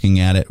person who's looking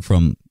at it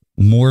from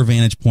more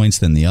vantage points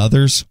than the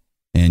others,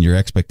 and your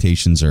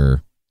expectations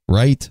are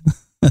right,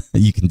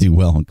 you can do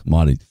well in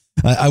commodities.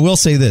 I will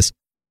say this.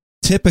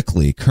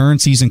 Typically,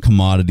 currencies and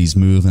commodities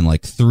move in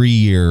like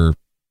 3-year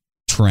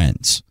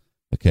trends.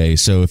 Okay,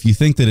 so if you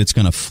think that it's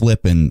going to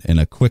flip in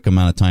a quick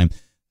amount of time,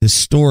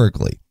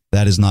 historically,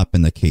 that has not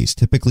been the case.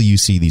 Typically, you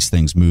see these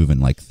things move in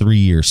like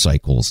 3-year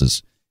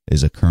cycles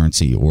as a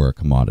currency or a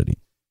commodity.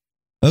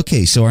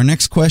 Okay, so our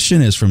next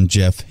question is from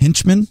Jeff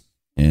Hinchman,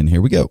 and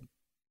here we go.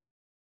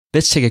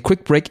 Let's take a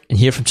quick break and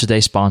hear from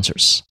today's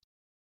sponsors.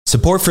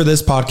 Support for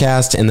this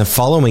podcast and the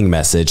following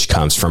message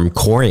comes from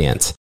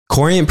Corient.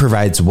 Corient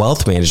provides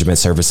wealth management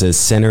services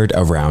centered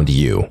around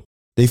you.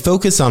 They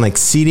focus on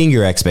exceeding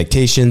your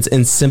expectations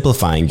and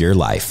simplifying your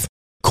life.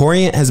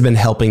 Corient has been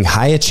helping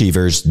high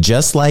achievers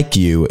just like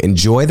you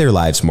enjoy their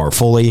lives more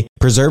fully,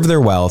 preserve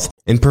their wealth,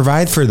 and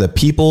provide for the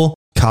people,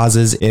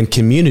 causes, and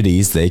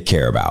communities they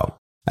care about.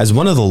 As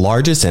one of the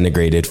largest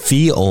integrated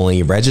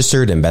fee-only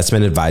registered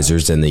investment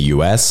advisors in the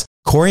U.S.,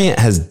 Corient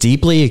has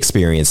deeply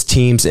experienced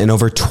teams in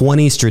over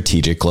 20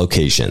 strategic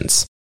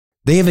locations.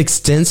 They have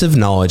extensive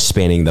knowledge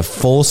spanning the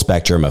full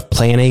spectrum of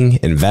planning,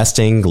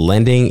 investing,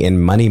 lending,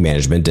 and money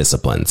management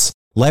disciplines.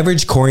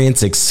 Leverage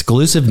Corient's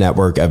exclusive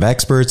network of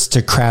experts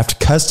to craft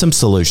custom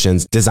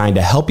solutions designed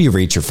to help you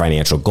reach your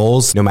financial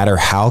goals, no matter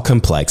how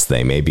complex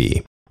they may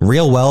be.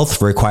 Real wealth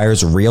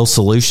requires real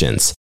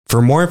solutions.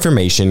 For more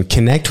information,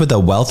 connect with a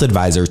wealth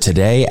advisor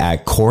today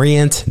at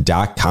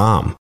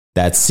Corient.com.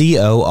 That's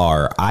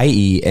Corient.com.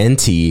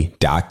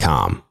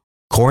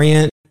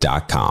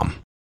 Corient.com.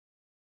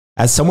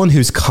 As someone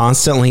who's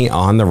constantly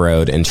on the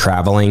road and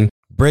traveling,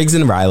 Briggs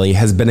 & Riley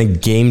has been a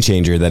game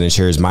changer that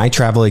ensures my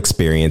travel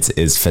experience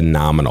is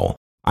phenomenal.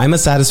 I'm a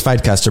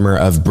satisfied customer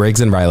of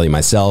Briggs & Riley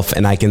myself,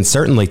 and I can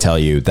certainly tell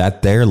you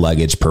that their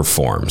luggage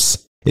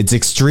performs. It's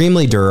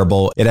extremely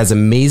durable, it has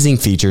amazing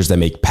features that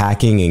make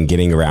packing and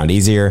getting around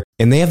easier,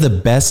 and they have the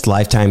best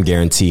lifetime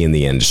guarantee in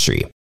the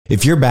industry.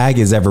 If your bag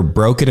is ever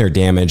broken or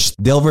damaged,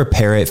 they'll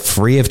repair it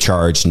free of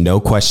charge, no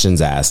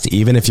questions asked,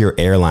 even if your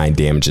airline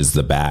damages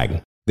the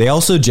bag. They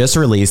also just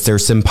released their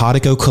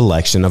Simpatico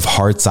collection of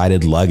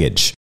hard-sided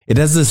luggage. It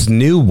has this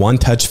new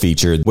one-touch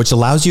feature which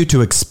allows you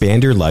to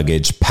expand your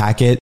luggage,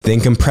 pack it, then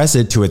compress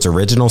it to its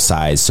original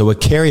size so a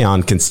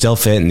carry-on can still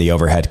fit in the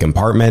overhead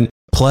compartment,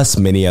 plus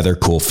many other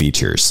cool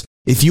features.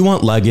 If you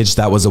want luggage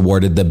that was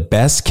awarded the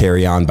best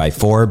carry-on by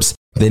Forbes,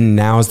 then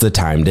now's the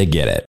time to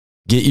get it.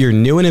 Get your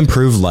new and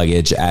improved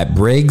luggage at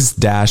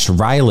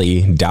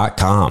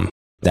Briggs-Riley.com.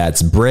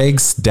 That's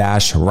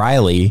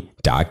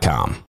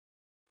Briggs-Riley.com.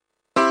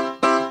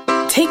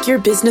 Take your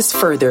business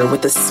further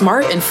with the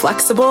smart and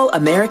flexible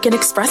American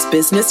Express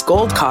Business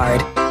Gold Card.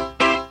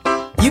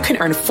 You can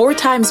earn 4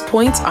 times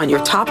points on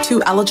your top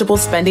 2 eligible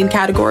spending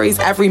categories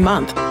every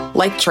month,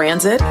 like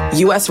transit,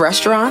 U.S.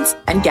 restaurants,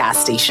 and gas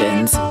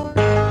stations.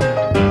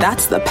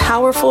 That's the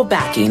powerful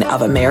backing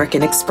of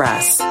American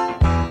Express.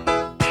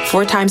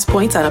 4 times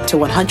points on up to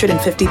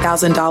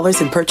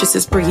 $150,000 in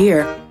purchases per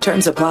year.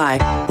 Terms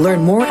apply.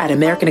 Learn more at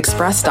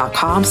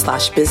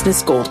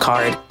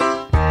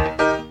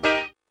americanexpress.com/businessgoldcard.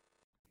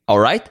 All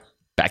right,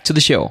 back to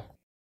the show.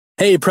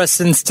 Hey,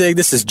 Preston Stig,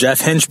 this is Jeff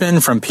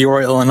Hinchman from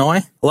Peoria, Illinois.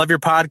 I love your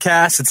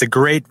podcast. It's a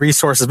great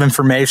resource of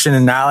information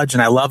and knowledge,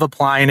 and I love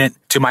applying it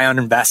to my own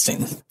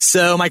investing.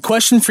 So my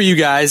question for you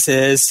guys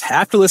is,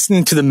 after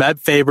listening to the Meb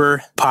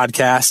Faber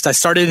podcast, I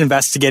started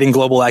investigating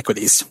global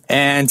equities,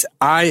 and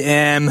I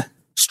am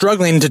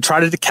struggling to try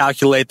to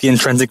calculate the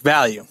intrinsic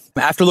value.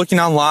 After looking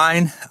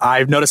online,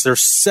 I've noticed there's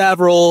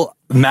several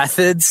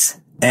methods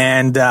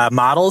and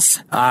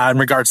models in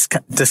regards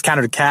to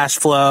discounted cash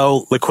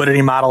flow,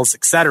 liquidity models,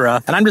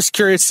 etc. And I'm just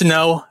curious to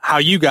know how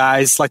you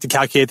guys like to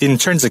calculate the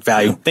intrinsic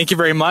value. Thank you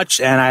very much,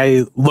 and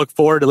I look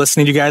forward to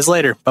listening to you guys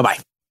later. Bye-bye.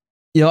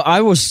 I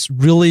was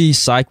really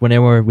psyched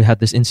whenever we had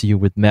this interview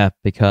with Meb,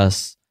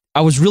 because I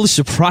was really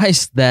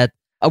surprised that,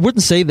 I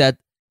wouldn't say that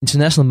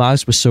international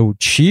markets were so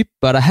cheap,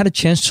 but I had a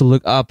chance to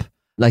look up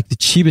like the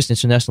cheapest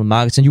international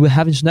markets, and you would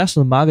have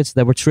international markets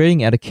that were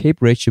trading at a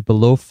CAPE ratio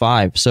below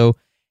 5. So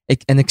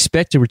an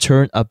expected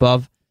return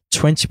above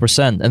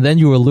 20%. And then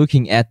you were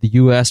looking at the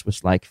US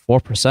was like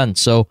 4%.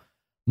 So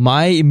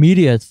my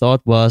immediate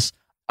thought was,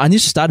 I need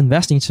to start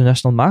investing in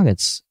international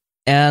markets.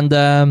 And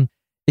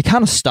it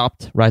kind of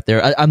stopped right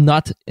there. I'm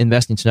not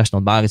investing in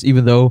international markets,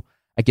 even though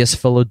I guess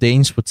fellow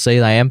Danes would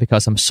say I am,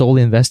 because I'm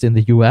solely invested in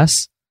the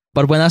US.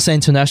 But when I say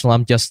international,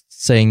 I'm just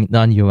saying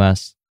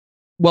non-US.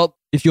 Well,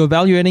 if you're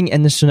evaluating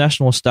an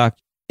international stock,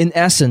 in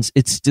essence,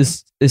 it's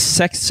just the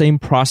exact same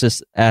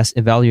process as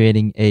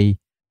evaluating an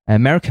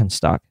American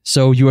stock.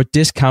 So you are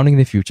discounting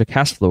the future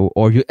cash flow,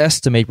 or you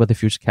estimate what the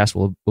future cash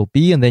flow will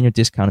be, and then you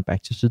discount it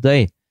back to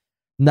today.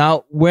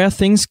 Now, where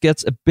things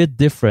get a bit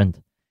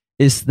different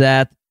is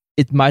that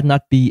it might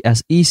not be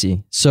as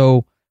easy.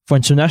 So for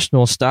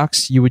international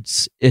stocks, you would,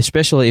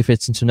 especially if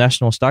it's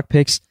international stock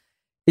picks,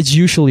 it's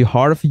usually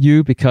harder for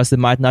you because they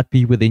might not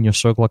be within your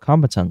circle of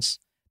competence.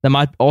 There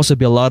might also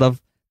be a lot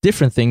of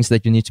different things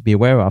that you need to be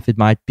aware of. It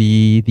might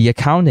be the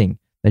accounting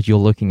that you're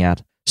looking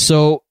at.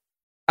 So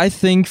I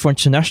think for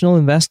international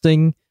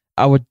investing,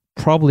 I would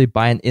probably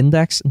buy an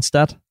index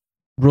instead,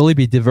 really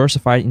be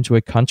diversified into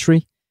a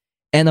country.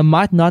 And I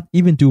might not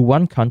even do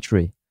one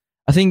country.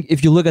 I think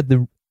if you look at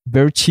the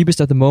very cheapest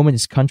at the moment,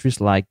 it's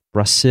countries like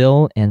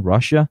Brazil and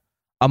Russia.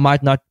 I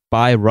might not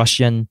buy a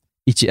Russian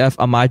ETF.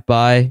 I might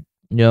buy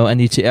an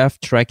ETF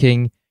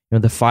tracking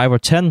the 5 or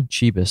 10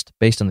 cheapest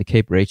based on the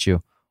CAPE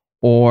ratio,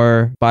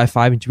 or buy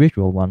 5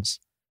 individual ones.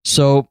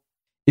 So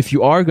if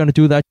you are going to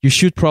do that, you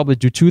should probably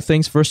do 2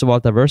 things. First of all,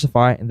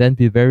 diversify, and then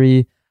be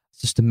very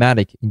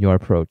systematic in your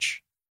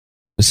approach.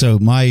 So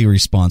my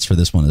response for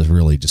this one is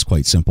really just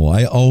quite simple.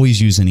 I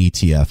always use an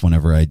ETF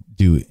whenever I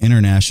do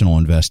international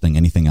investing,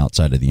 anything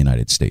outside of the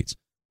United States.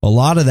 A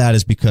lot of that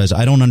is because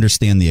I don't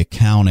understand the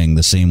accounting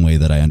the same way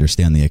that I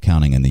understand the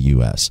accounting in the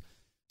U.S.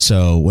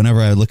 So whenever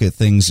I look at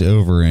things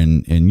over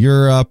in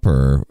Europe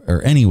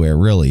or anywhere,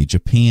 really,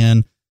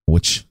 Japan,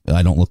 which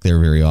I don't look there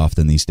very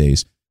often these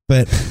days,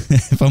 but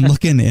if I'm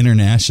looking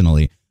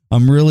internationally,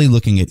 I'm really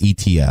looking at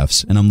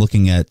ETFs, and I'm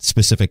looking at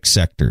specific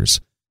sectors.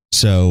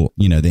 So,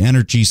 the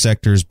energy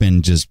sector has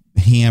been just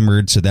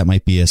hammered, so that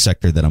might be a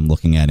sector that I'm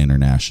looking at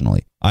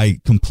internationally.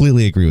 I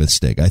completely agree with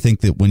Stig. I think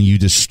that when you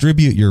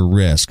distribute your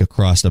risk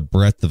across a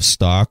breadth of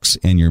stocks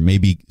and you're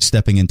maybe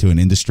stepping into an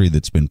industry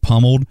that's been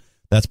pummeled,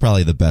 that's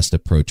probably the best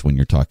approach when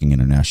you're talking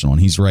international.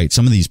 And he's right.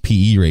 Some of these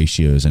PE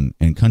ratios in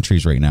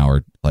countries right now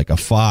are like a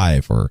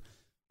 5 or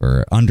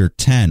under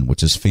 10,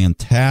 which is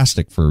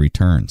fantastic for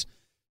returns.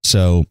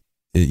 So,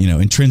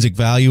 intrinsic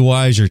value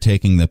wise, you're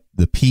taking the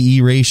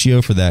PE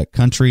ratio for that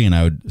country, and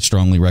I would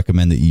strongly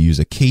recommend that you use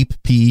a CAPE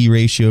PE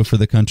ratio for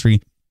the country.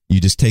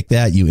 You just take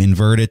that, you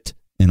invert it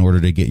in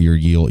order to get your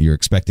yield, your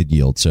expected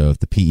yield. So if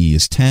the PE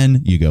is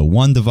 10, you go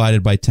 1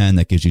 divided by 10,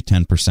 that gives you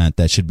 10%.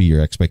 That should be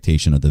your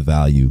expectation of the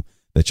value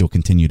that you'll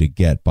continue to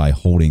get by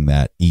holding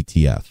that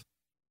ETF.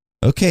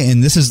 Okay,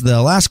 and this is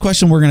the last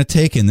question we're going to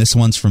take, and this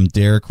one's from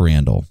Derek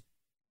Randall.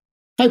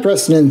 Hi,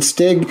 Preston and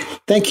Stig.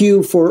 Thank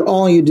you for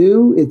all you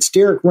do. It's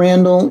Derek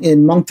Randall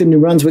in Moncton, New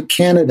Brunswick,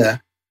 Canada.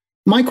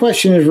 My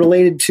question is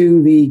related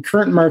to the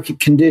current market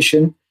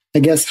condition, I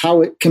guess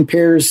how it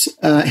compares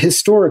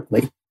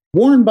historically.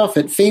 Warren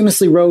Buffett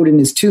famously wrote in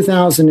his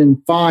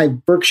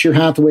 2005 Berkshire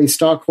Hathaway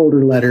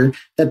stockholder letter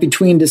that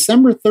between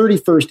December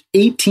 31st,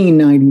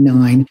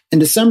 1899 and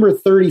December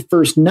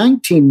 31st,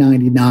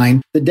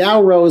 1999, the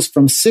Dow rose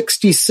from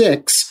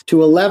 66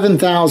 to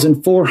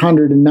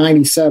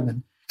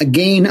 11,497, a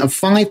gain of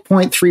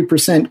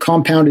 5.3%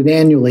 compounded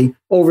annually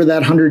over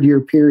that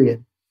 100-year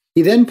period.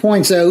 He then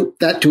points out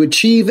that to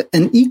achieve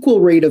an equal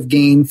rate of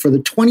gain for the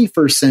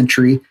 21st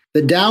century,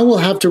 the Dow will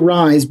have to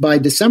rise by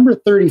December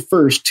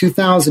 31st,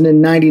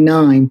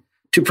 2099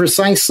 to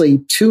precisely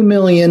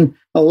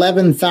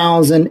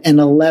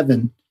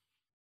 2,011,011.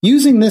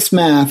 Using this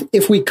math,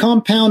 if we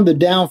compound the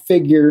Dow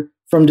figure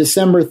from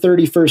December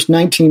 31st,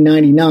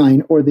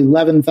 1999, or the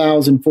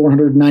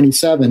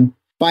 11,497,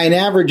 by an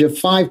average of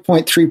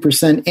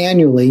 5.3%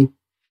 annually,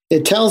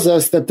 it tells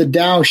us that the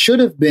Dow should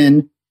have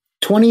been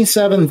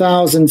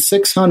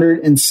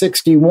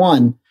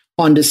 27,661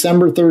 on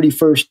December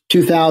 31st,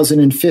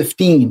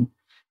 2015.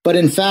 But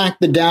in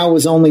fact, the Dow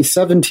was only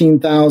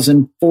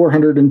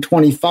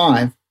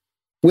 17,425.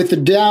 With the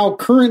Dow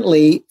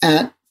currently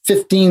at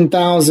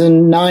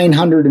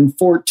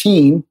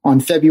 15,914 on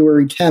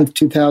February 10th,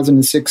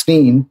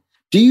 2016,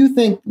 do you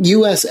think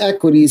U.S.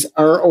 equities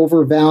are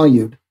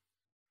overvalued?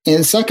 And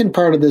the second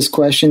part of this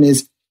question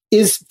is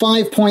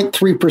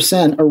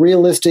 5.3% a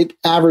realistic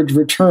average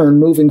return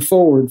moving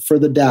forward for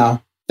the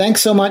Dow?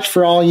 Thanks so much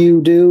for all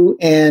you do.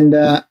 And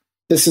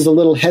this is a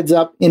little heads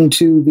up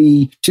into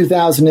the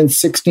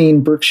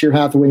 2016 Berkshire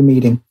Hathaway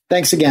meeting.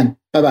 Thanks again.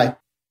 Bye-bye.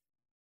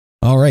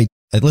 All right.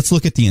 Let's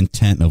look at the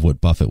intent of what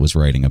Buffett was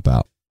writing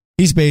about.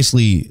 He's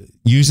basically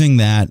using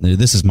that.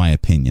 This is my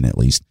opinion, at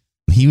least.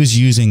 He was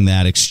using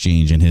that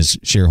exchange in his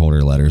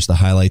shareholder letters to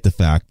highlight the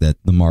fact that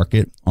the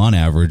market, on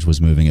average, was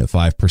moving at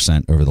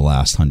 5% over the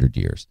last 100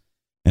 years.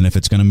 And if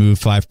it's going to move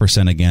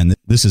 5% again,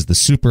 this is the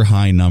super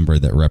high number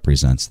that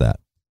represents that.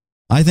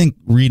 I think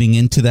reading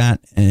into that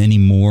any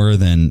more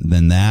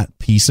than that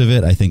piece of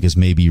it, I think is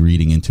maybe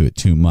reading into it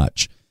too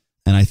much.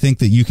 And I think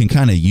that you can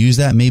kind of use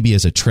that maybe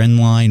as a trend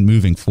line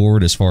moving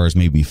forward as far as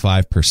maybe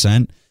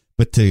 5%.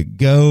 But to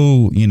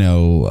go,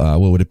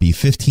 what would it be,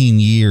 15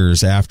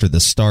 years after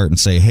the start and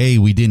say, hey,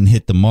 we didn't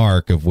hit the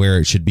mark of where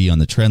it should be on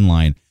the trend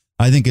line,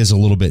 I think is a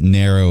little bit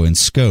narrow in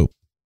scope.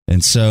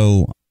 And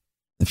so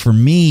for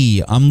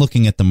me, I'm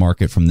looking at the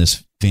market from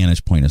this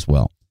vantage point as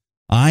well.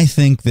 I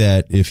think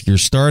that if you're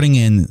starting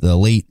in the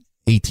late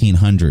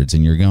 1800s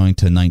and you're going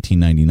to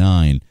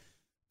 1999,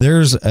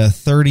 there's a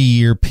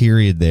 30-year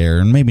period there,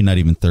 and maybe not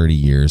even 30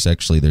 years.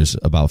 Actually, there's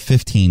about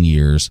 15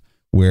 years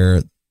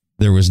where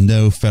there was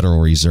no Federal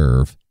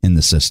Reserve in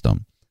the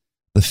system.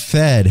 The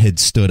Fed had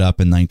stood up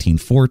in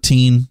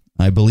 1914.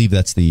 I believe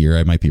that's the year.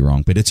 I might be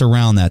wrong, but it's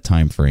around that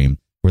time frame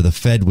where the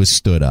Fed was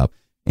stood up.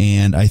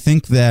 And I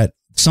think that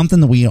something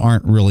that we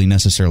aren't really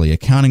necessarily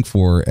accounting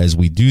for as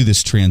we do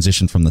this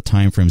transition from the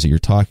time frames that you're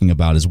talking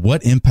about is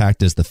what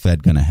impact is the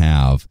Fed going to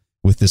have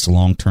with this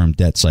long-term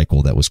debt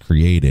cycle that was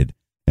created,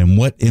 and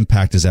what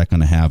impact is that going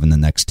to have in the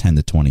next 10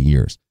 to 20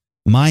 years?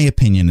 My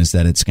opinion is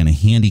that it's going to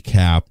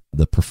handicap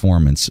the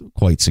performance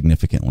quite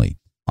significantly.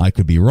 I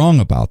could be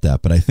wrong about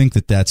that, but I think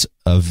that that's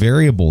a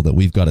variable that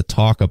we've got to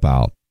talk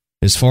about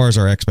as far as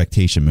our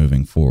expectation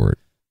moving forward.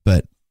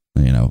 But,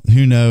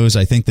 who knows?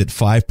 I think that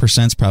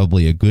 5% is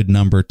probably a good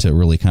number to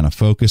really kind of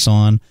focus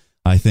on.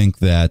 I think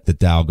that the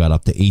Dow got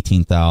up to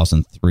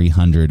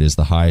 18,300 is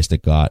the highest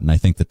it got, and I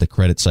think that the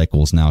credit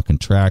cycle is now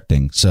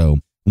contracting. So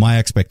my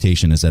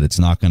expectation is that it's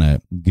not going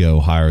to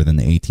go higher than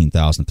the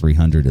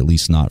 18,300, at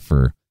least not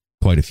for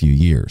quite a few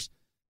years.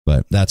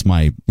 But that's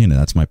my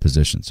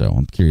position. So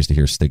I'm curious to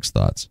hear Stig's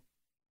thoughts.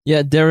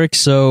 Yeah, Derek.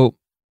 So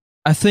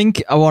I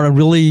think I want to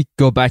really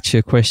go back to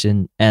your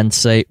question and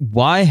say,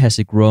 why has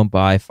it grown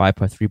by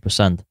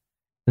 5.3%? And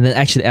then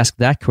actually ask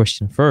that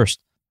question first.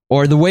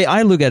 Or the way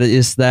I look at it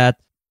is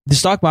that the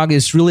stock market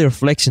is really a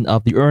reflection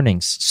of the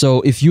earnings.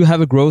 So if you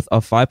have a growth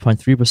of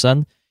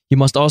 5.3%, you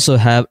must also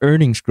have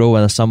earnings grow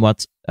at a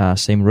somewhat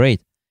same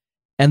rate.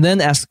 And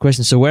then ask the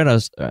question, so where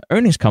does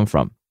earnings come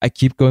from? I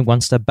keep going one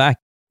step back.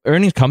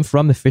 Earnings come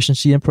from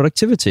efficiency and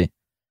productivity.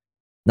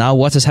 Now,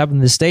 what has happened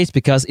in the States?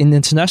 Because in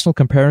international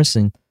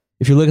comparison,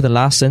 if you look at the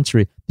last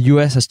century, the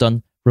US has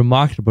done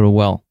remarkably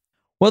well.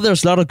 Well,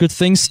 there's a lot of good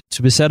things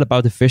to be said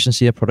about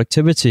efficiency and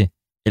productivity.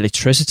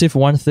 Electricity, for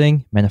one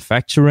thing,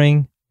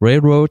 manufacturing,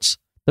 railroads.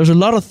 There's a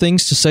lot of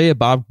things to say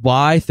about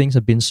why things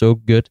have been so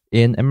good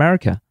in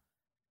America.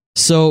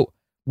 So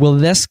will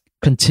this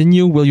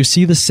continue? Will you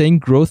see the same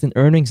growth in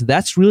earnings?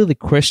 That's really the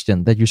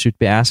question that you should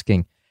be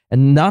asking,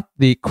 and not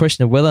the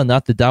question of whether or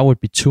not the Dow would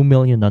be 2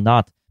 million or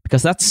not,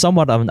 because that's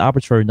somewhat of an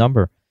arbitrary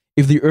number.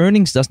 If the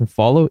earnings doesn't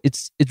follow,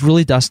 it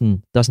really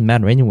doesn't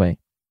matter anyway.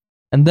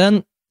 And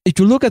then if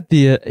you look at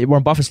the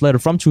Warren Buffett's letter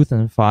from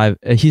 2005,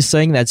 he's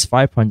saying that it's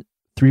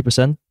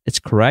 5.3%. It's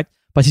correct,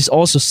 but he's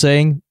also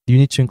saying you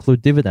need to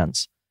include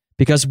dividends,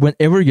 because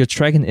whenever you're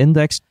tracking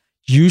index,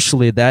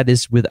 usually that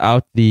is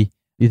without the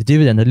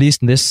dividend, at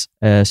least in this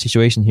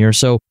situation here.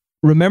 So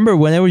remember,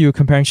 whenever you're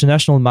comparing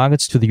international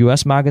markets to the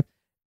US market,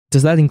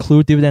 does that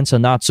include dividends or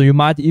not? So you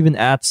might even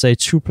add, say,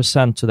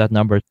 2% to that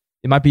number.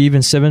 It might be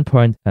even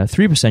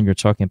 7.3% you're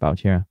talking about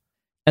here.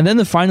 And then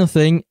the final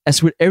thing,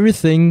 as with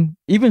everything,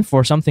 even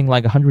for something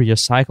like a 100-year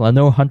cycle, I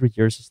know 100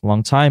 years is a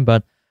long time,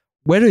 but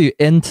where do you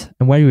end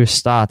and where do you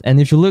start?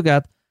 And if you look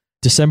at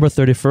December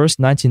 31st,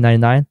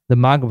 1999, the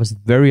market was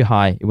very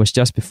high. It was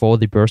just before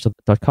the burst of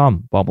the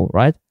 .com bubble,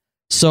 right?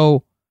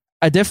 So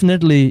I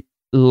definitely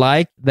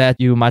like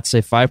that you might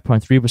say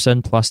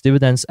 5.3% plus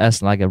dividends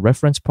as like a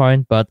reference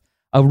point, but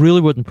I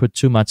really wouldn't put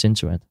too much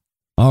into it.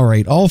 All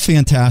right. All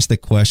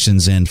fantastic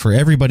questions. And for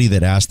everybody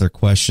that asked their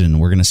question,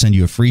 we're going to send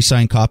you a free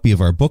signed copy of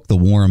our book, The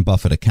Warren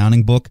Buffett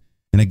Accounting Book.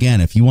 And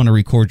again, if you want to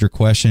record your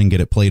question and get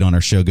it played on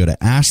our show, go to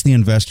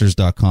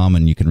asktheinvestors.com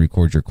and you can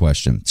record your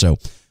question. So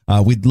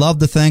we'd love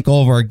to thank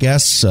all of our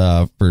guests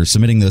for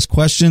submitting those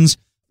questions.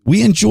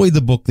 We enjoyed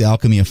the book, The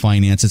Alchemy of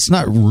Finance. It's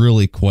not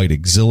really quite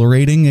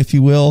exhilarating, if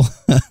you will,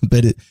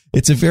 but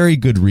it's a very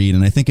good read.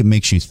 And I think it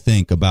makes you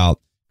think about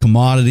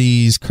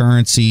commodities,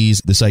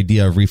 currencies. This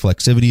idea of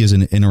reflexivity is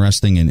an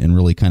interesting and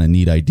really kind of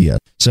neat idea.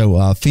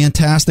 So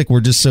fantastic.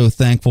 We're just so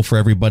thankful for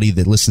everybody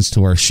that listens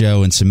to our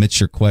show and submits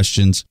your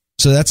questions.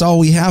 So that's all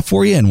we have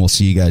for you, and we'll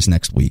see you guys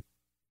next week.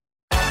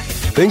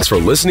 Thanks for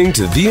listening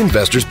to The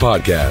Investors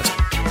Podcast.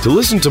 To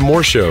listen to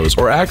more shows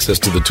or access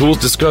to the tools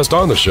discussed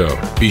on the show,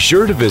 be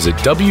sure to visit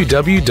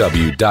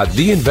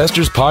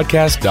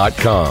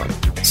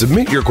www.theinvestorspodcast.com.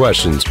 Submit your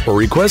questions or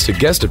request a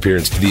guest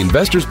appearance to The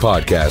Investors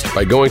Podcast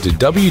by going to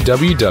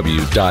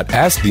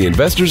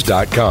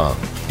www.asktheinvestors.com.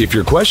 If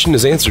your question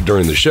is answered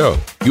during the show,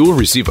 you will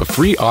receive a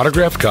free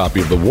autographed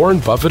copy of the Warren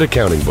Buffett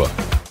Accounting Book.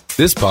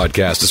 This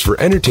podcast is for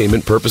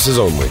entertainment purposes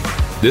only.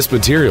 This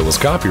material is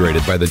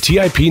copyrighted by the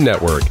TIP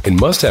Network and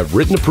must have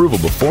written approval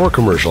before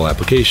commercial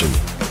application.